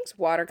paintings,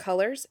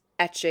 watercolors,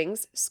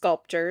 etchings,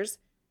 sculptures,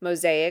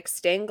 mosaics,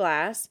 stained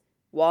glass,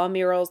 wall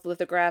murals,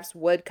 lithographs,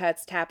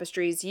 woodcuts,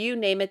 tapestries, you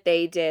name it,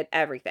 they did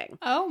everything.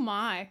 Oh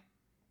my.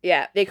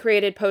 Yeah, they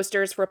created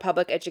posters for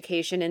public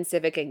education and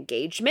civic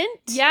engagement.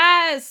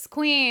 Yes,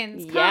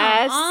 queens.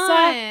 Yes.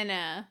 Come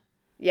on.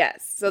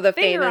 Yes, so the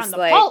Finger famous on the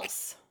like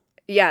pulse.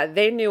 yeah,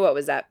 they knew what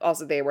was up.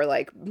 Also, they were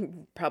like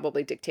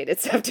probably dictated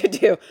stuff to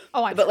do.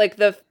 Oh, I'm But like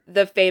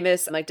the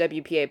famous like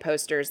WPA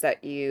posters that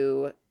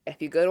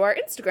if you go to our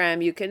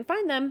Instagram, you can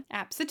find them.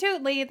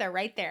 Absolutely. They're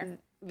right there.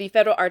 The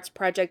Federal Arts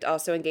Project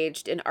also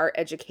engaged in art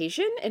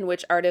education, in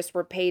which artists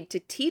were paid to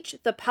teach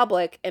the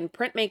public in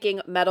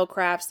printmaking, metal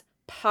crafts,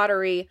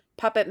 pottery,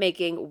 puppet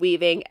making,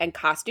 weaving, and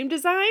costume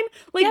design.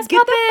 Like, Yes,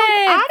 get the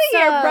fuck out of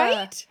here, puppets!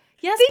 right?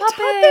 Yes, They taught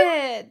them-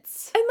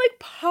 puppets. And like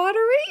pottery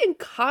and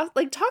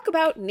like talk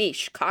about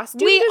niche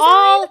costume We design.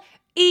 all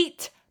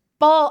eat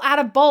out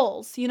of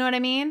bowls. You know what I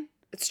mean?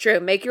 It's true.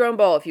 Make your own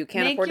bowl if you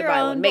can't Make afford to your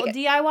buy own one. Make bowl. it.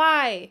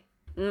 DIY.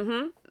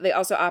 Mm-hmm. They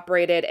also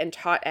operated and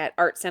taught at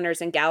art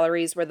centers and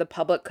galleries where the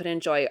public could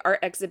enjoy art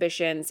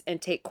exhibitions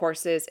and take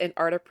courses in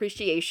art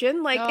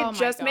appreciation. Like, Oh it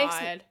just my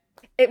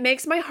God.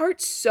 makes my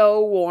heart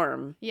so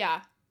warm.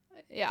 Yeah.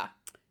 Yeah.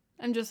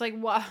 I'm just like,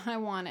 what? I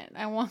want it.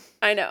 I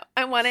know.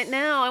 I want it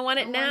now. I want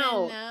it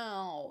now.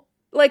 No.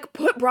 Like,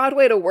 put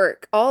Broadway to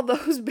work. All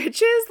those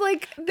bitches,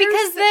 like,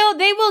 Because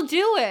they will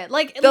do it.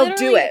 Like, they'll do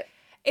literally, it.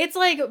 It's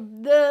like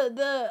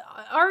the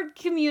art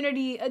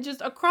community just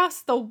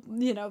across the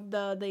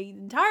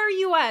entire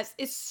US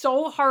is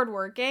so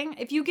hardworking.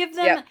 If you give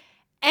them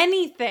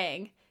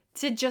anything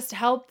to just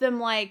help them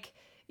like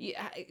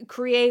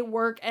create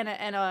work and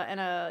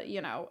a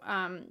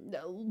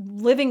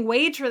living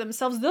wage for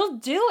themselves, they'll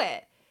do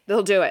it.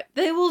 They'll do it.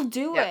 They will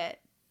do it.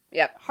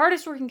 Yep.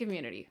 Hardest working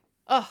community.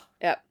 Ugh.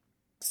 Yep.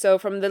 So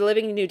from the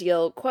Living New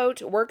Deal,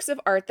 quote, works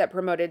of art that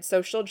promoted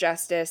social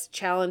justice,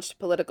 challenged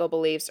political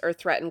beliefs, or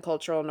threatened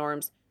cultural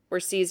norms were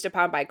seized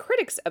upon by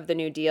critics of the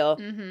New Deal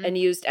and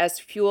used as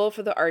fuel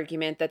for the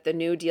argument that the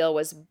New Deal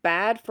was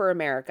bad for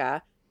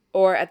America,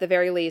 or at the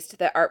very least,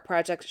 that art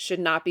projects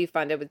should not be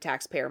funded with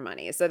taxpayer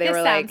money. So they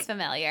were like... This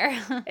sounds familiar.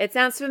 It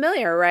sounds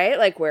familiar, right?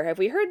 Like, where have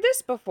we heard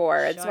this before?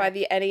 Sure. It's why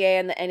the NEA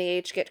and the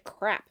NEH get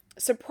crap.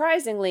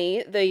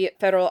 Surprisingly, the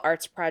Federal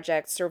Arts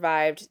Project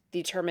survived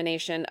the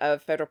termination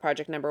of Federal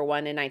Project Number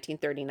 1 in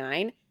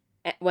 1939,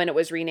 when it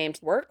was renamed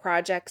Work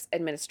Projects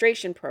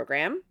Administration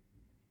Program.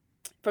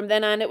 From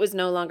then on, it was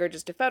no longer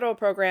just a federal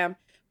program,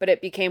 but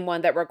it became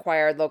one that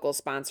required local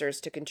sponsors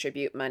to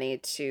contribute money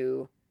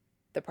to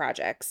the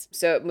projects.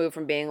 So it moved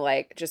from being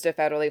like just a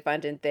federally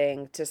funded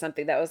thing to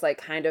something that was like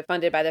kind of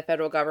funded by the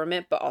federal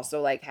government, but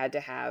also like had to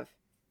have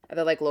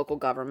either like local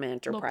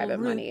government or Local private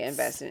money roots.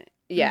 investment.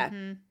 Yeah.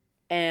 Mhm.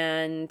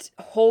 And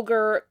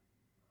Holger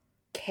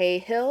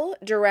Cahill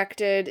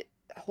directed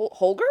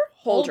Holger.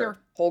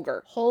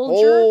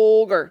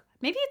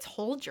 Maybe it's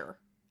Holger.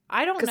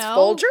 I don't 'Cause know.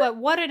 Folger? But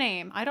what a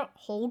name.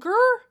 Holger?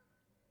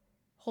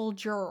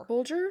 Holger.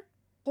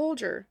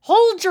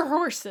 Hold your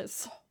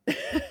horses.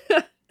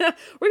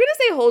 We're gonna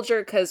say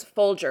Holger because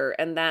Folger,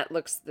 and that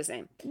looks the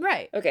same.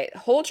 Right. Okay,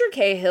 Holger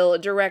Cahill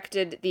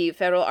directed the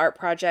Federal Art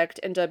Project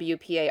and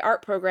WPA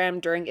art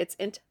program during its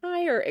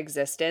entire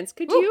existence.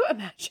 Could you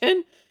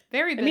imagine?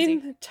 Very I busy.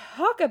 mean,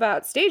 talk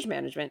about stage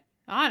management.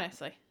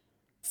 Honestly.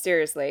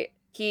 Seriously.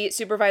 He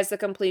supervised the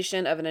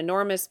completion of an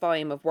enormous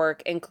volume of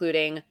work,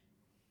 including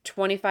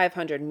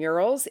 2,500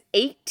 murals,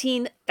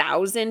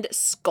 18,000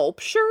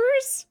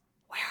 sculptures.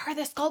 Where are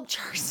the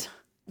sculptures?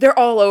 They're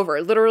all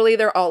over. Literally,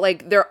 they're all I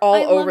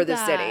over love the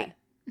that. city.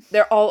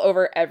 They're all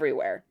over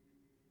everywhere.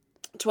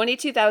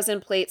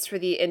 22,000 plates for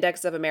the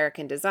Index of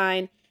American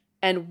Design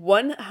and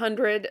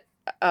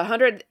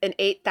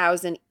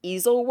 108,000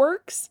 easel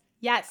works.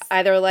 Yes.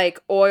 Either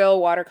like oil,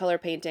 watercolor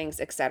paintings,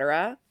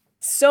 etc.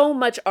 So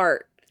much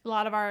art. A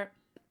lot of art.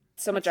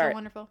 So much That's art. So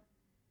wonderful.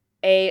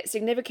 A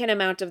significant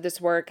amount of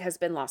this work has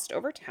been lost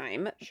over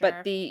time, Sure.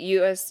 but the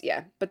U.S.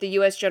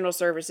 General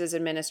Services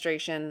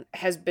Administration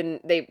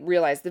they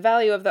realized the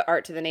value of the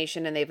art to the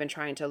nation, and they've been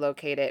trying to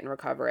locate it and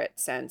recover it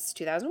since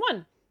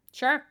 2001.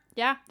 Sure.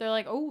 Yeah. They're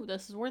like, oh,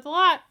 this is worth a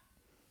lot.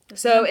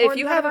 This So is an if important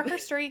you part have of our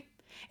history,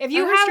 if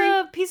you our have history-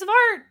 a piece of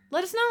art,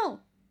 let us know.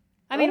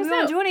 I mean, Let us we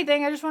won't know. do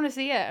anything. I just want to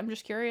see it. I'm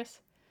just curious.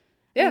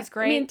 Yeah, It's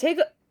great. I mean, take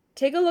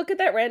a look at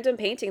that random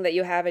painting that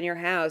you have in your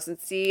house and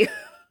see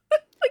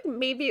Like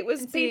maybe it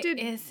was painted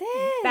Is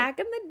it? back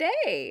in the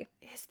day.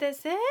 Is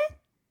this it?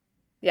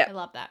 Yeah. I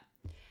love that.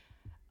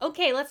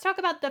 Okay, let's talk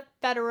about the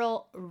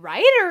Federal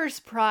Writers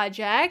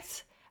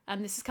Project.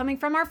 This is coming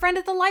from our friend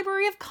at the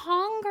Library of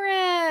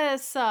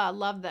Congress.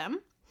 Love them.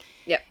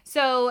 Yep.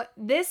 So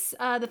this,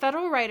 the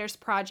Federal Writers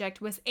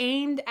Project was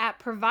aimed at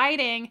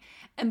providing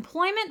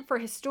employment for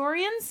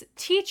historians,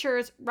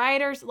 teachers,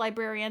 writers,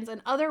 librarians,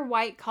 and other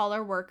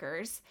white-collar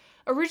workers.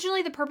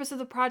 Originally, the purpose of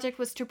the project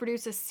was to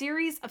produce a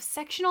series of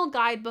sectional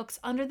guidebooks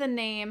under the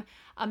name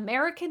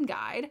American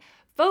Guide,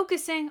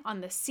 focusing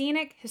on the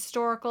scenic,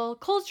 historical,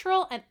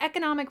 cultural, and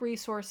economic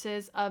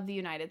resources of the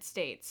United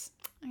States.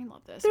 I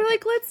love this. They're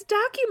like, let's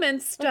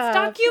document stuff.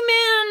 Let's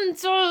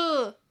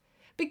document!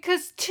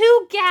 Because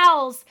two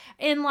gals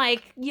in,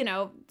 like, you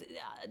know,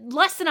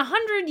 less than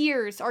 100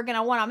 years are going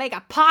to want to make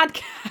a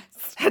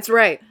podcast. That's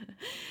right.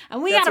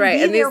 And we got to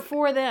be there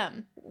for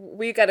them.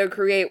 We got to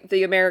create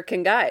the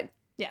American Guide.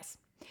 Yes.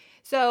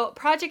 So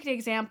project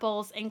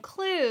examples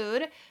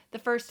include the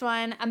first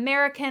one,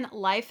 American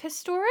Life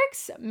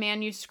Historics,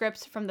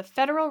 manuscripts from the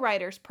Federal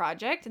Writers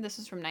Project, and this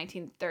is from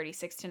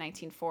 1936 to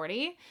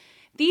 1940.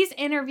 These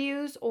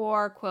interviews,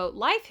 or, quote,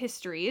 life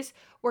histories,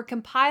 were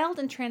compiled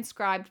and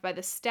transcribed by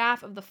the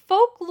staff of the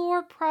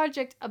Folklore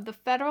Project of the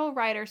Federal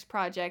Writers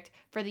Project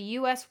for the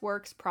U.S.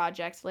 Works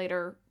Project,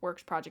 later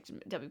Works Project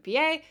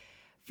WPA,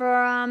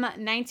 from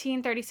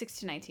 1936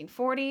 to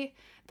 1940.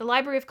 The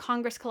Library of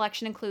Congress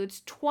collection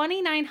includes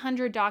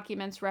 2,900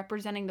 documents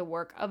representing the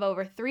work of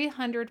over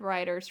 300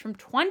 writers from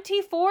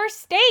 24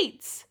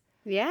 states.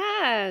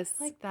 Yes.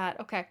 I like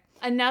that. Okay.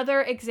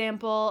 Another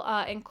example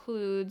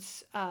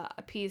includes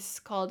a piece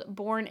called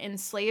Born in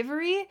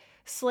Slavery,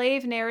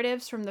 Slave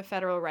Narratives from the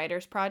Federal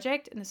Writers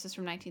Project, and this is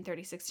from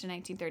 1936 to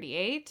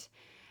 1938.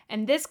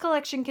 And this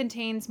collection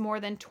contains more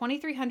than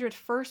 2,300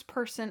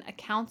 first-person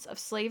accounts of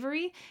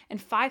slavery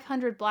and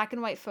 500 black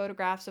and white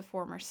photographs of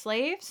former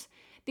slaves.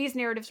 These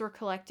narratives were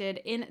collected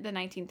in the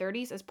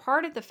 1930s as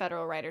part of the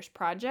Federal Writers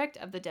Project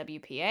of the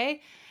WPA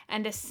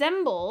and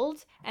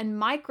assembled and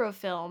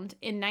microfilmed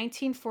in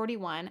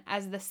 1941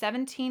 as the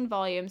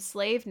 17-volume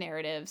Slave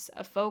Narratives,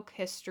 a folk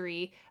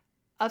history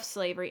of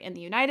slavery in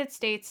the United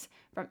States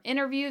from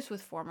interviews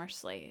with former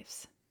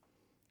slaves.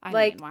 I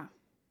mean, wow.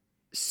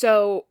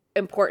 So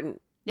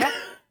important. Yeah.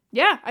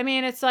 Yeah. I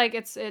mean, it's like,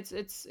 it's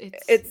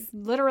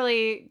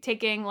literally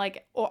taking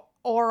like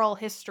oral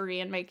history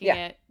and making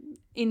it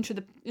into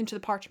the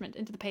parchment,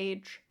 into the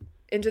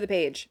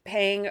page.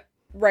 Paying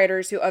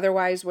writers who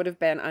otherwise would have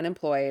been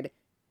unemployed,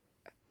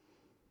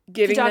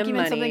 giving them money. To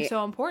document something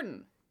so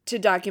important. To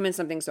document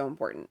something so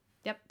important.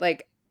 Yep.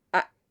 Like,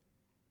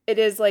 it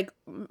is like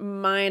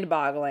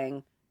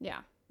mind-boggling. Yeah.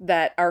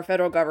 That our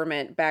federal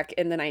government back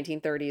in the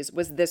 1930s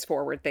was this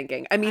forward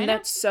thinking. I mean,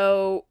 that's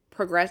so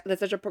that's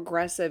such a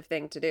progressive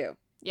thing to do.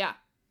 Yeah.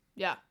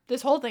 Yeah.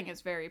 This whole thing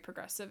is very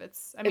progressive.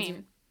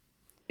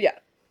 Yeah.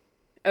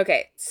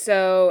 Okay.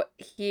 So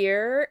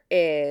here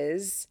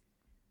is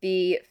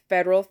the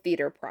Federal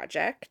Theater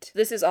Project.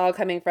 This is all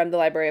coming from the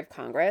Library of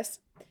Congress.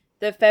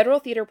 The Federal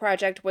Theater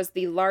Project was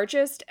the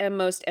largest and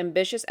most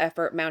ambitious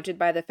effort mounted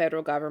by the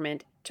federal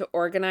government to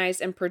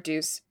organize and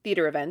produce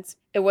theater events.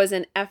 It was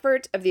an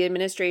effort of the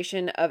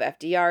administration of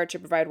FDR to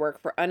provide work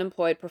for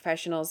unemployed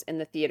professionals in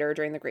the theater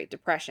during the Great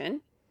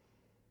Depression.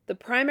 The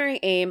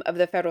primary aim of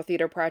the Federal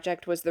Theater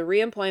Project was the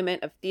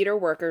reemployment of theater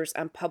workers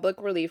on public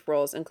relief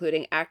roles,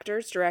 including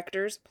actors,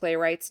 directors,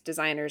 playwrights,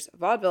 designers,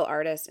 vaudeville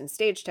artists, and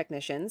stage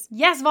technicians.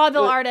 Yes,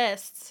 vaudeville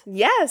artists!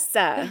 Yes!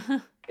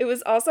 It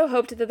was also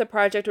hoped that the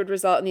project would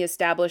result in the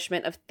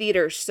establishment of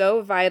theater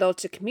so vital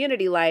to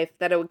community life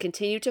that it would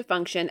continue to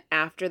function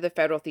after the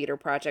Federal Theater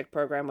Project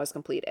program was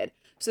completed.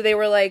 So they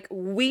were like,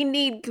 we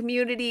need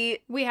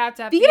community. We have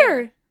to have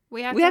theater.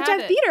 We have to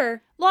have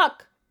theater.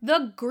 Look,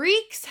 the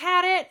Greeks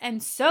had it,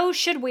 and so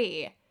should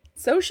we.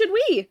 So should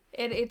we.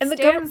 It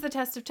stands the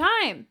test of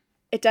time.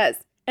 It does.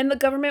 And the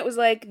government was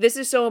like, this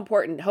is so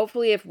important.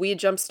 Hopefully, if we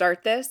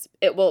jumpstart this,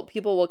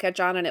 people will catch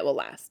on and it will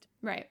last.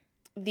 Right.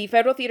 The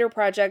Federal Theater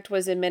Project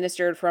was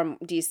administered from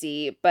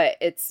DC, but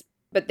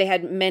they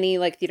had many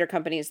like theater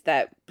companies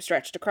that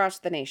stretched across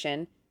the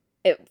nation.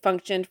 It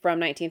functioned from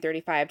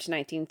 1935 to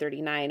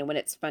 1939 when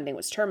its funding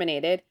was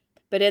terminated.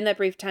 But in that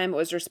brief time, it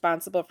was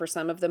responsible for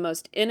some of the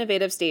most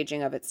innovative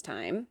staging of its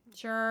time.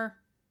 Sure.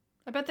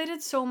 I bet they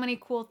did so many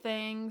cool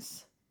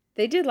things.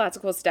 They did lots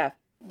of cool stuff.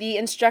 The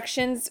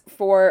instructions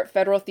for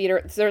federal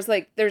theater,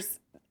 there's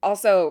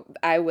also,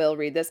 I will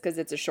read this because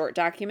it's a short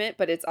document,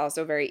 but it's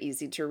also very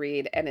easy to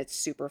read and it's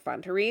super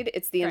fun to read.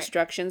 It's the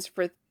instructions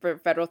for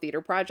federal theater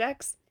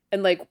projects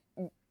and like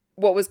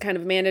what was kind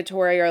of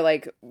mandatory or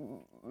like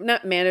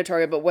not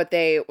mandatory, but what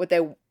the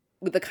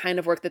kind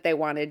of work that they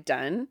wanted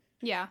done.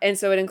 Yeah. And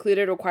so it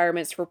included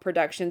requirements for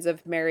productions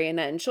of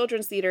marionette and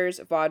children's theaters,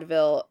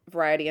 vaudeville,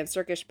 variety and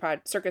circus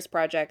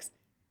projects,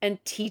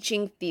 and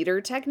teaching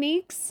theater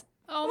techniques.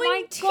 Oh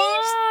my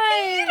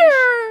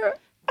gosh.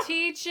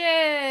 Teach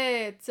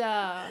it.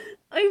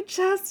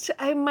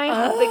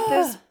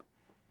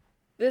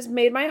 This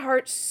made my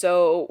heart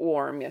so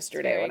warm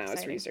yesterday when I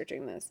was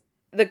researching this.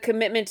 the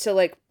commitment to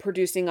like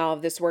producing all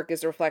of this work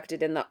is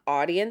reflected in the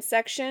audience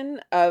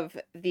section of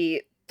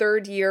the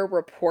third year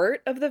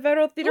report of the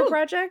Federal Theater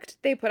Project.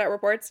 They put out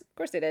reports. Of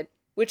course they did.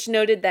 Which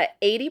noted that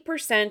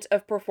 80%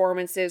 of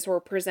performances were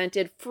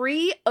presented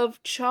free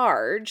of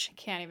charge. I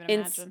can't even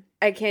imagine.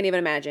 I can't even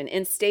imagine.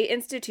 In state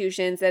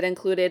institutions that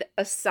included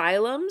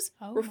asylums,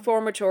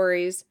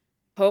 reformatories,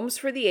 homes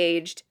for the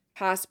aged,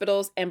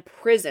 hospitals, and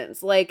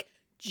prisons. Like,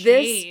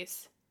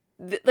 Jeez.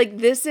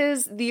 This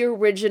is the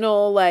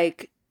original,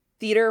 like,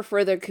 theater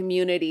for the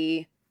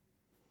community.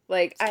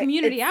 Like, it's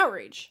community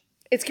outreach.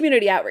 It's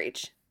community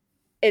outreach.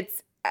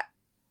 It's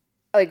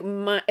like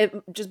it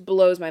just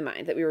blows my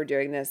mind that we were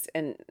doing this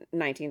in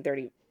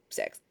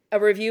 1936. A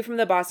review from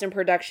the Boston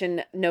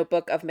production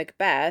notebook of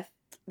Macbeth,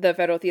 the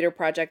Federal Theater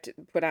Project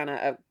put on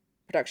a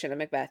production of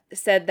Macbeth,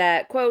 said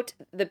that, quote,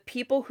 the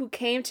people who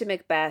came to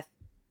Macbeth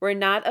were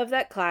not of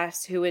that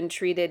class who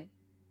entreated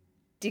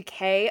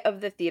decay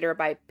of the theater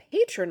by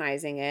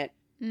patronizing it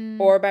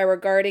or by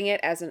regarding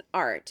it as an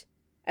art,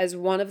 as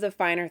one of the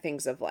finer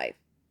things of life.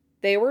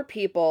 They were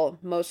people,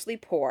 mostly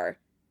poor,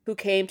 who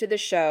came to the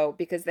show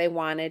because they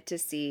wanted to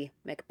see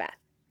Macbeth.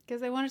 Because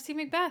they wanted to see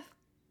Macbeth.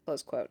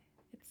 Close quote.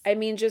 I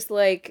mean, just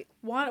like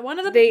one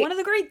of the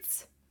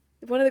greats.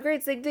 One of the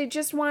greats. They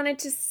just wanted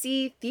to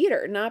see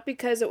theater, not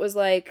because it was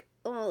like,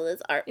 oh,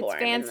 it's art form. It's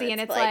fancy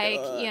and it's like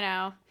you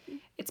know,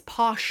 it's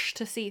posh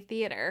to see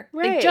theater.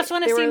 Right. They just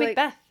want to see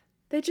Macbeth.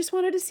 They just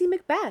wanted to see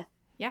Macbeth.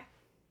 Yeah.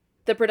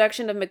 The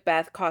production of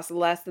Macbeth cost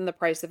less than the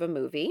price of a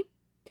movie.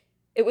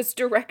 It was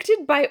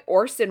directed by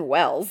Orson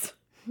Welles.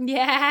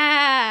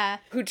 Yeah.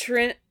 Who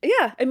trimmed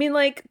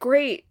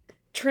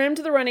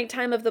the running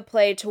time of the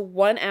play to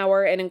 1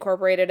 hour and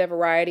incorporated a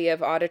variety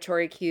of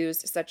auditory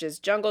cues such as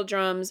jungle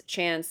drums,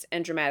 chants,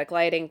 and dramatic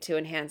lighting to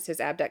enhance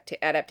his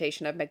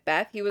adaptation of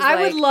Macbeth.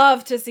 I would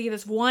love to see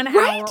this 1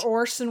 hour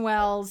Orson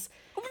Welles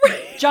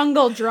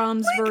jungle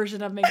drums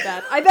version of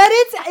Macbeth. I bet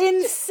it's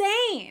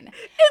insane. Gotta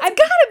be I bet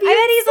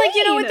insane. he's like,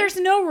 you know what, there's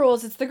no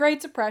rules. It's the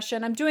Great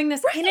Depression. I'm doing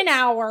this in an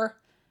hour.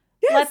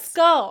 Yes. Let's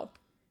go.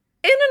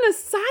 In an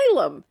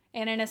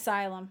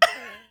asylum.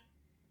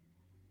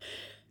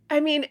 I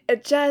mean,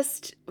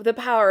 just the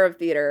power of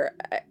theater.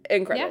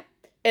 Incredible.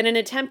 Yeah. In an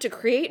attempt to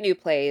create new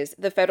plays,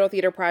 the Federal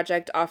Theater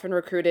Project often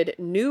recruited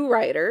new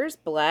writers.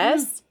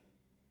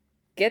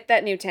 Get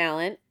that new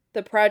talent.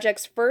 The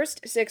project's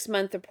first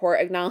 6-month report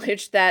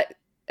acknowledged the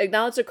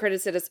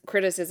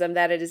criticism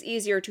that it is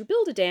easier to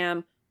build a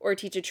dam or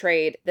teach a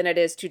trade than it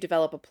is to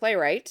develop a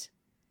playwright.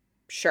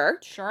 Sure.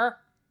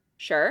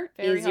 Very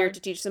easier hard to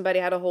teach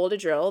somebody how to hold a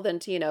drill than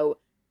to, you know,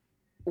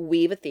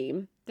 weave a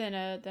theme. Than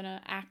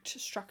a act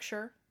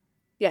structure.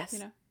 Yes. You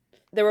know.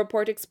 The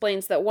report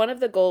explains that one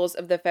of the goals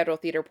of the Federal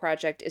Theater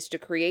Project is to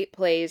create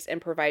plays and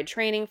provide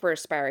training for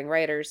aspiring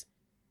writers.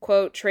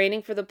 Quote,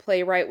 training for the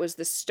playwright was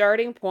the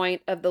starting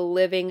point of the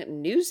Living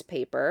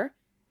newspaper,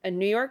 a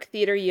New York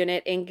theater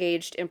unit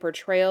engaged in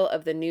portrayal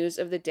of the news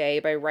of the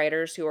day by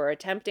writers who are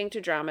attempting to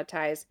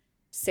dramatize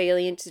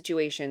salient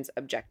situations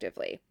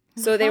objectively.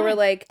 So they were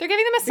like... They're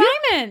giving them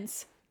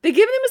assignments. They're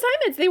giving them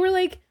assignments. They were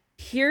like,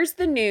 here's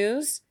the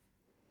news.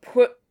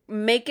 Put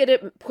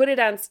it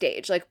on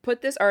stage. Like,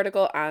 put this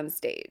article on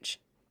stage.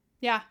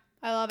 Yeah,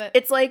 I love it.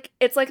 It's like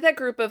that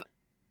group of...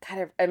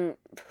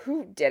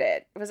 who did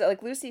it? Was it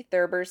like Lucy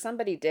Thurber?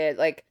 Somebody did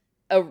like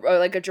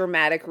a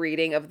dramatic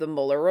reading of the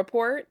Mueller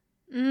report.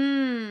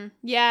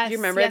 Yes. Do you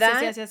remember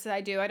that? Yes,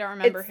 I do. I don't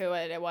remember who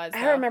it was.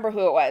 I don't remember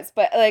who it was,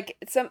 but like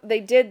they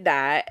did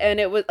that, and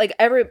it was like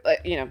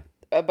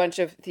a bunch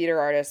of theater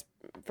artists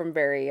from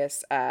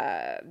various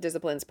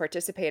disciplines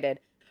participated,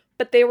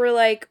 but they were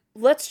like,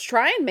 let's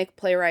try and make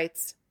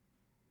playwrights.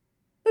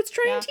 Let's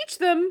try and teach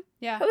them.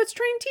 Yeah. Let's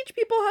try and teach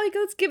people how. Like,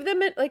 let's give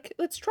them it. Like,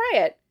 let's try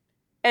it.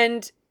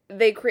 And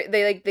they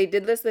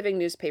did this Living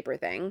newspaper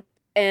thing,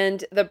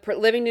 and the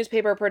Living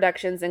newspaper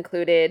productions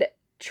included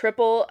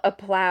Triple A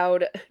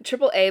plowed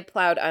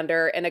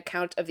under an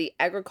account of the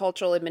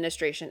Agricultural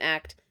Administration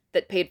Act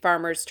that paid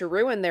farmers to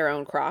ruin their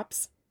own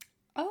crops.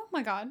 Oh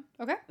my God.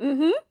 Okay.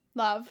 Mm-hmm.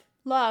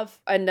 Love.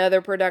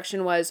 Another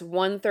production was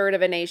 1/3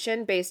 of a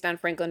Nation, based on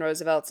Franklin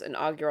Roosevelt's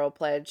inaugural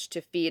pledge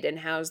to feed and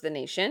house the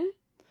nation.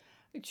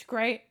 It's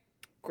great.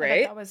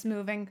 Great. That was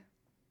moving,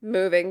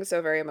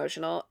 so very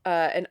emotional.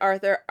 And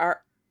Arthur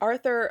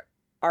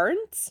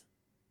Arntz?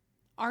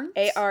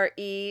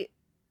 Arent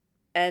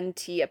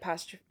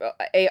apostrophe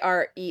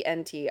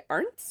Arent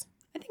Arntz?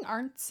 I think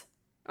Arntz.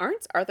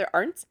 Arthur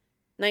Arntz.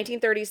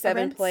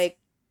 1937 Arentz? play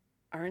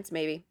Arntz,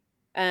 maybe.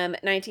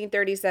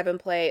 1937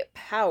 play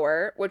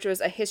Power, which was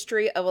a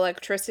history of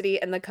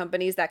electricity and the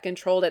companies that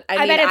controlled it.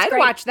 I mean, I'd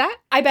watch that.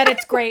 I bet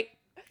it's great.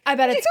 I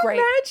bet it's great.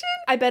 Imagine?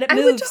 I bet it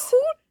moves.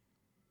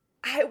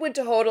 I would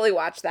totally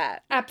watch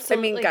that.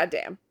 Absolutely. I mean,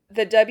 goddamn.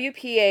 The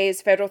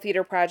WPA's Federal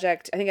Theater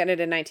Project, I think, ended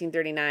in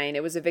 1939.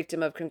 It was a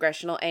victim of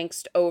congressional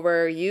angst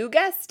over, you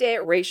guessed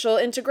it, racial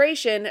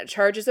integration,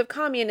 charges of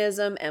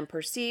communism, and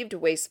perceived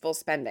wasteful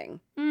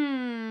spending.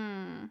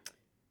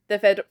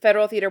 The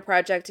Federal Theater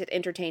Project had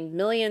entertained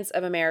millions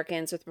of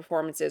Americans with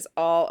performances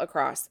all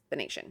across the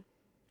nation.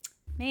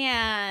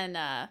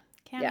 Man,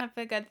 Can't have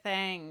a good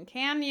thing,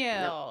 can you?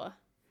 No.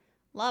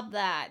 Love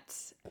that.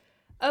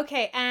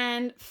 Okay,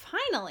 and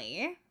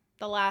finally,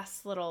 the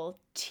last little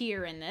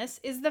tier in this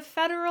is the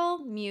Federal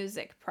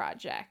Music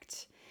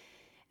Project.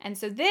 And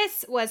so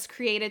this was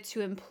created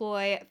to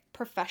employ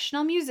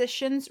professional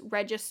musicians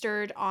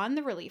registered on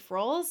the relief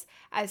rolls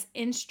as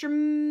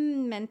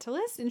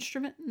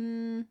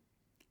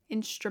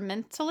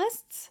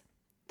instrumentalists.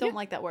 Don't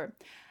like that word.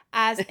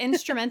 As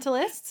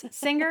instrumentalists,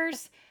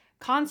 singers,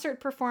 concert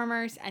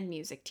performers, and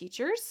music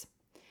teachers.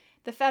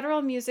 The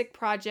Federal Music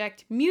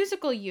Project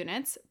musical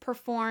units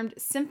performed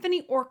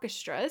symphony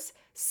orchestras,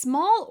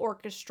 small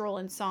orchestral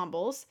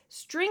ensembles,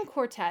 string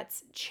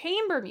quartets,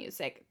 chamber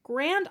music,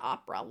 grand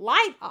opera,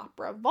 light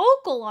opera,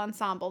 vocal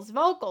ensembles,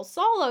 vocal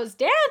solos,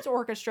 dance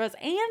orchestras,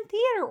 and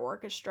theater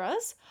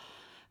orchestras.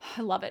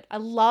 I love it. I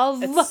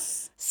love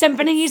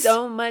symphonies.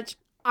 So much.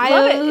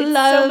 I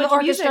love so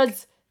orchestras.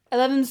 Music. I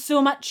love them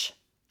so much.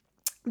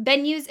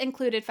 Venues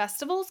included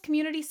festivals,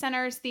 community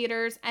centers,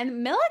 theaters,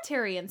 and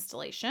military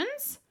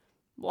installations.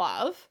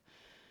 Love.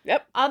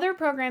 Yep. Other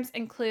programs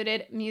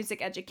included music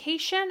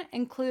education,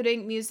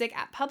 including music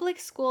at public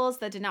schools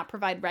that did not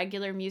provide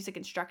regular music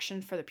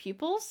instruction for the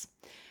pupils,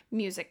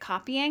 music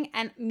copying,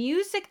 and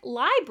music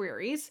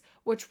libraries,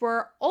 which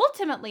were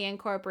ultimately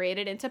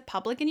incorporated into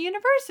public and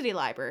university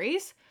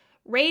libraries,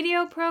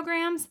 radio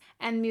programs,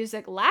 and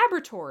music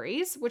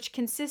laboratories, which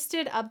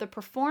consisted of the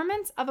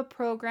performance of a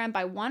program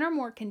by one or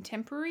more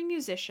contemporary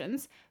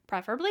musicians,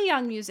 preferably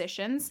young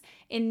musicians,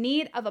 in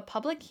need of a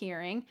public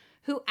hearing,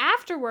 who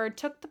afterward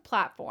took the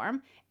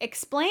platform,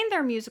 explained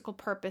their musical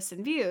purpose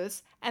and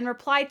views, and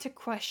replied to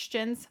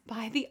questions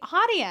by the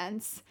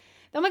audience.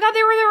 Oh my God,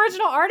 they were the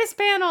original artist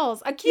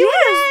panels. A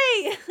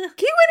Q&A! Yes. Q&A.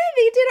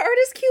 They did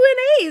artist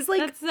Q&As.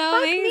 Like, that's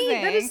so amazing.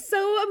 Me. That is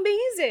so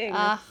amazing.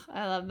 I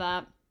love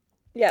that.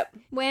 Yep.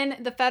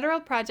 When the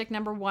Federal Project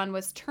Number 1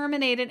 was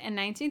terminated in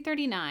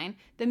 1939,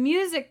 the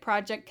Music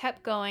Project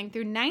kept going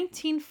through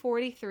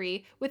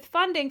 1943 with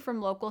funding from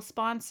local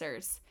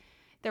sponsors.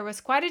 There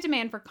was quite a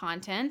demand for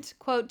content.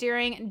 Quote,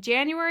 during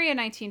January of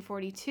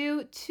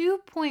 1942,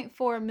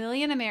 2.4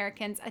 million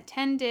Americans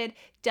attended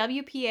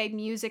WPA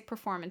music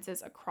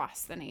performances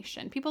across the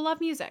nation. People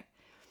love music.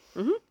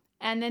 Mm-hmm.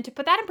 And then to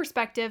put that in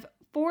perspective,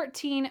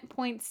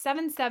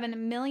 14.77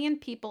 million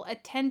people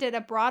attended a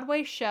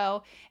Broadway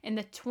show in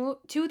the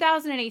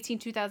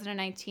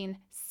 2018-2019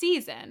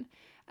 season.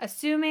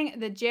 Assuming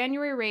the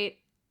January rate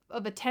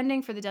of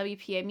attending for the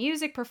WPA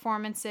music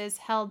performances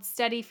held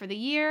steady for the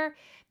year,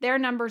 their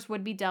numbers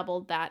would be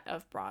double that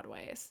of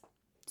Broadway's.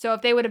 So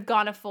if they would have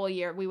gone a full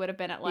year, we would have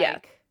been at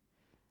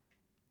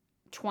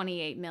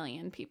 28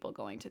 million people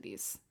going to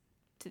these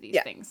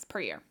things per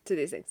year. To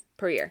these things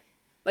per year.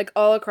 Like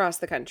all across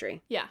the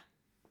country. Yeah.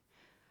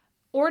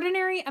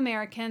 Ordinary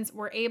Americans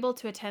were able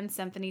to attend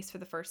symphonies for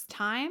the first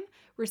time,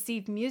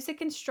 receive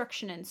music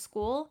instruction in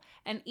school,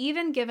 and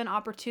even given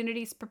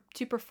opportunities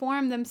to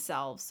perform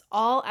themselves,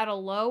 all at a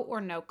low or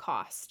no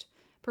cost.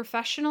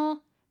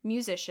 Professional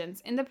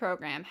musicians in the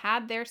program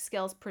had their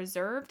skills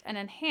preserved and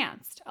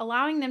enhanced,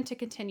 allowing them to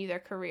continue their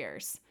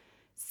careers.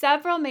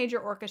 Several major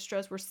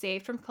orchestras were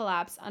saved from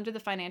collapse under the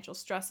financial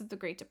stress of the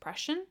Great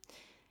Depression.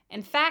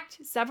 In fact,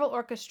 several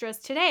orchestras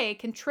today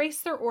can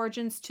trace their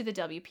origins to the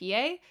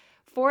WPA.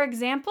 For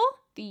example,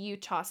 the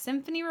Utah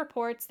Symphony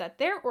reports that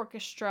their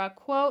orchestra,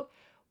 quote,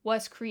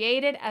 was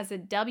created as a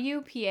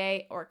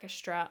WPA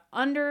orchestra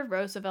under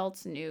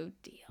Roosevelt's New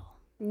Deal.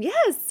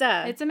 Yes.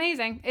 It's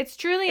amazing. It's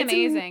truly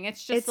amazing.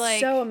 It's just like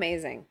so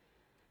amazing.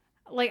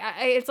 Like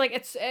I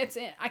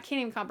can't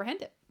even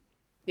comprehend it.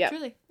 Yeah.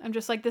 Truly. I'm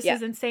just like, this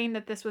is insane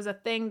that this was a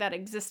thing that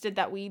existed,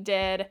 that we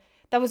did,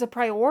 that was a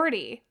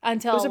priority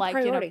until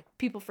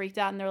people freaked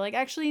out and they're like,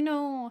 actually,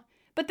 no.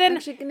 But then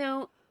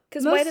no.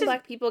 Because white and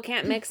black people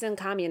can't mix in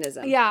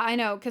communism. Yeah, I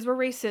know, because we're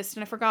racist,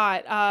 and I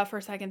forgot for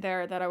a second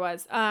there that I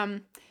was.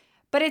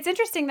 But it's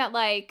interesting that,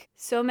 like,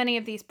 so many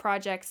of these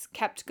projects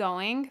kept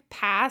going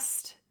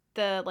past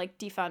the, like,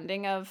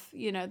 defunding of,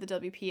 you know, the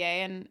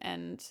WPA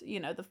and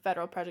you know, the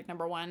Federal Project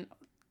Number 1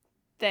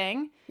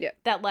 thing. Yeah.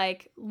 That,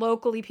 like,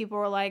 locally people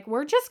were like,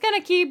 we're just going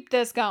to keep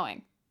this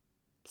going.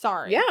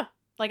 Sorry. Yeah.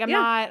 Like, I'm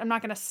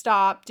not going to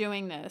stop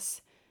doing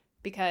this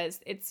because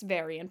it's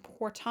very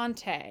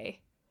importante.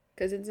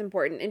 Because it's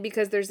important, and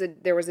because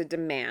there was a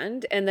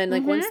demand, and then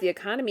like once the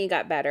economy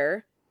got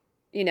better,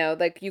 you know,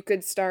 like you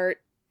could start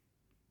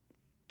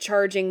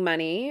charging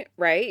money,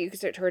 right? You could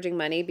start charging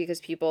money because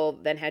people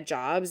then had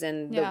jobs,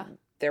 and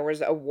there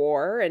was a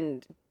war,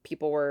 and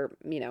people were,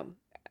 you know,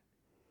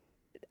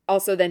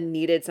 also then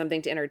needed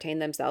something to entertain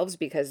themselves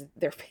because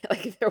there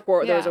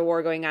was a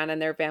war going on,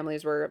 and their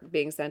families were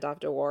being sent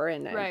off to war,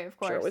 and right, of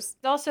course. Sure it's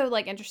also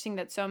like interesting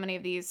that so many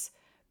of these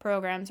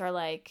programs are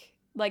like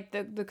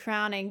the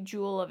crowning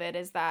jewel of it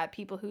is that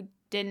people who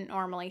didn't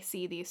normally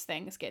see these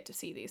things get to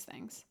see these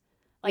things.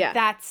 Like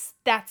that's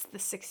the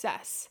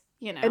success,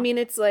 you know. I mean,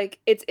 it's like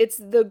it's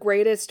the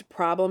greatest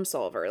problem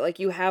solver. Like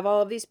you have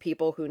all of these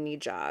people who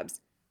need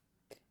jobs,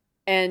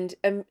 and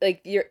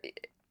like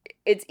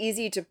it's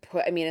easy to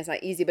put. I mean, it's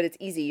not easy, but it's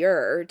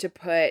easier to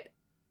put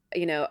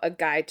you know, a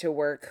guy to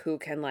work who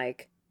can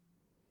like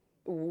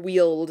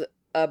wield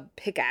a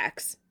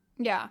pickaxe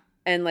Yeah.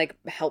 and like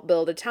help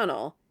build a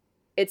tunnel.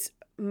 It's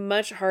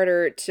much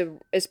harder to,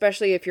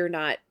 especially if you're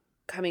not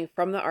coming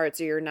from the arts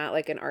or you're not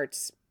like an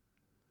arts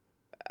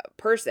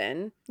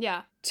person,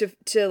 Yeah.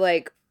 to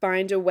like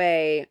find a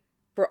way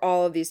for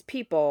all of these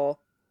people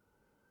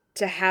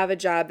to have a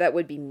job that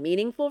would be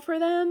meaningful for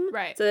them,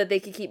 Right. so that they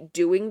could keep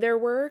doing their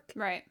work,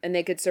 Right. and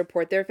they could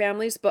support their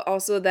families, but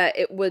also that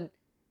it would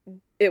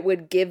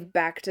give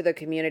back to the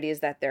communities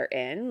that they're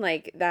in.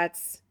 Like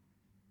that's,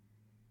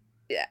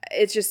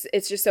 it's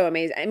just so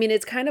amazing. I mean,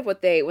 it's kind of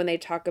what when they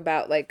talk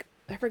about, like,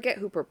 I forget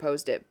who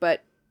proposed it,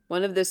 but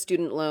one of the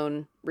student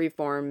loan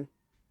reform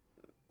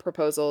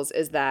proposals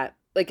is that,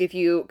 like, if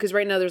you, because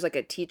right now there's like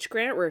a teach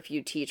grant where if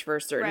you teach for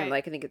a certain, Right.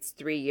 like, I think it's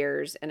 3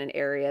 years in an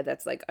area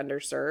that's like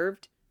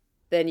underserved,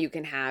 then you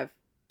can have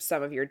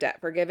some of your debt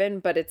forgiven.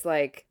 But it's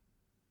like,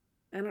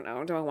 I don't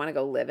know, do I want to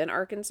go live in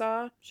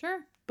Arkansas?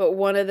 Sure. But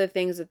one of the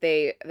things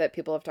that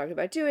people have talked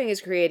about doing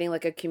is creating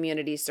like a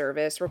community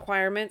service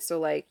requirement. So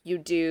like you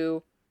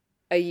do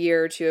a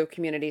year or two of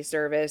community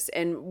service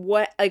and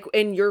what, like,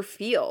 in your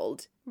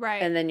field,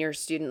 Right. and then your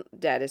student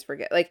debt is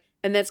forget, like,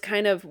 and that's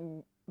kind of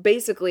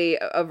basically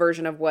a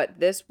version of what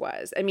this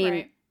was. I mean,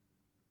 Right.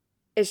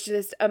 it's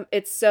just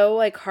it's so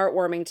like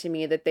heartwarming to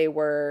me that they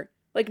were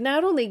like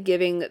not only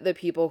giving the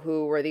people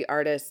who were the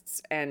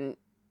artists and,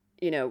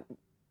 you know,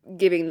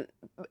 giving,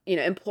 you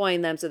know,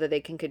 employing them so that they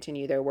can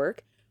continue their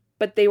work,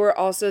 but they were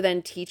also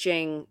then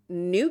teaching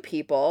new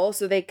people,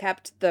 so they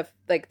kept the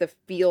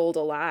field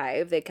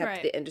alive, they kept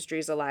Right. the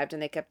industries alive,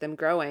 and they kept them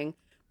growing.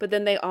 But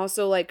then they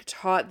also like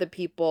taught the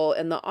people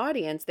in the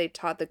audience, they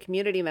taught the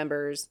community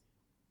members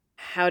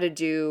how to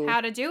do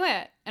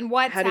it and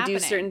what's how happening. to do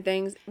certain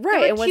things, There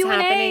right? were And what's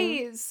happening.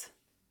 Q&As.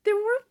 There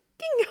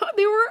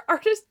were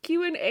artist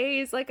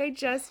Q&As. Like, I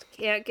just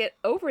can't get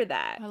over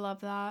that. I love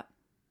that.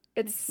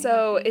 It's Makes me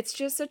so, happy. it's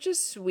just such a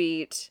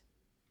sweet,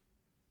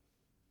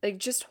 like,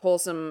 just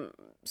wholesome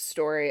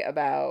story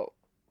about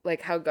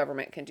like how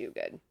government can do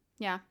good.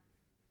 Yeah.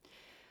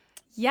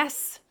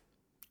 Yes.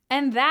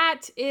 And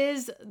that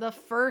is the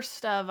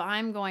first of,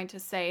 I'm going to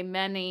say,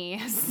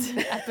 many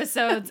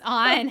episodes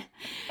on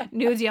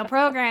New Deal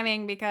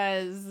programming,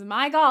 because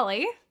my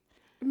golly.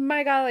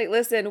 My golly,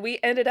 listen, we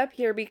ended up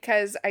here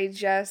because I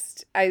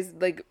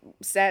like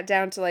sat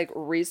down to like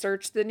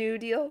research the New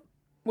Deal,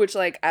 which,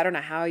 like, I don't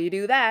know how you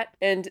do that.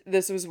 And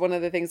this was one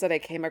of the things that I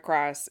came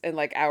across in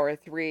like hour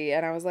 3.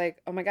 And I was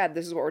like, oh my God,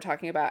 this is what we're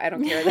talking about. I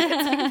don't care that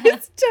it's like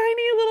this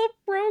tiny little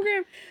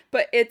program,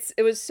 but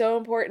it was so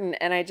important.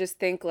 And I just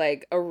think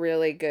like a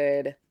really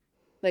good,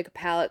 like,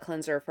 palate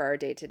cleanser for our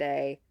day to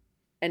day.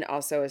 And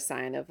also a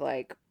sign of,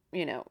 like,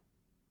 you know,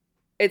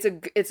 it's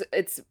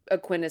a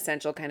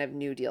quintessential kind of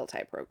New Deal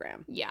type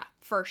program. Yeah,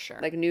 for sure.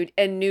 Like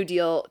New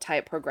Deal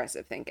type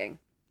progressive thinking.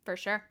 For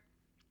sure.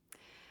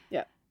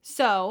 Yeah.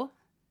 So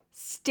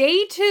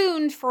stay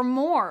tuned for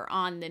more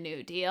on the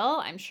New Deal.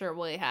 I'm sure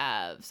we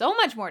have so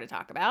much more to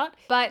talk about.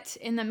 But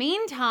in the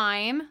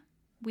meantime,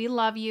 we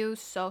love you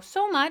so,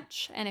 so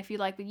much. And if you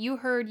like what you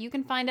heard, you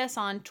can find us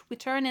on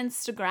Twitter and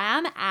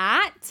Instagram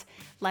at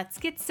Let's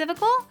Get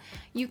Civical.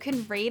 You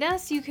can rate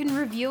us, you can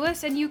review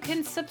us, and you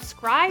can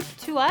subscribe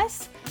to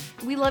us.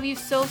 We love you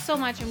so, so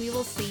much, and we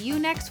will see you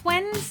next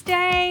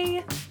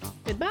Wednesday.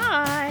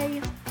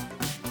 Goodbye.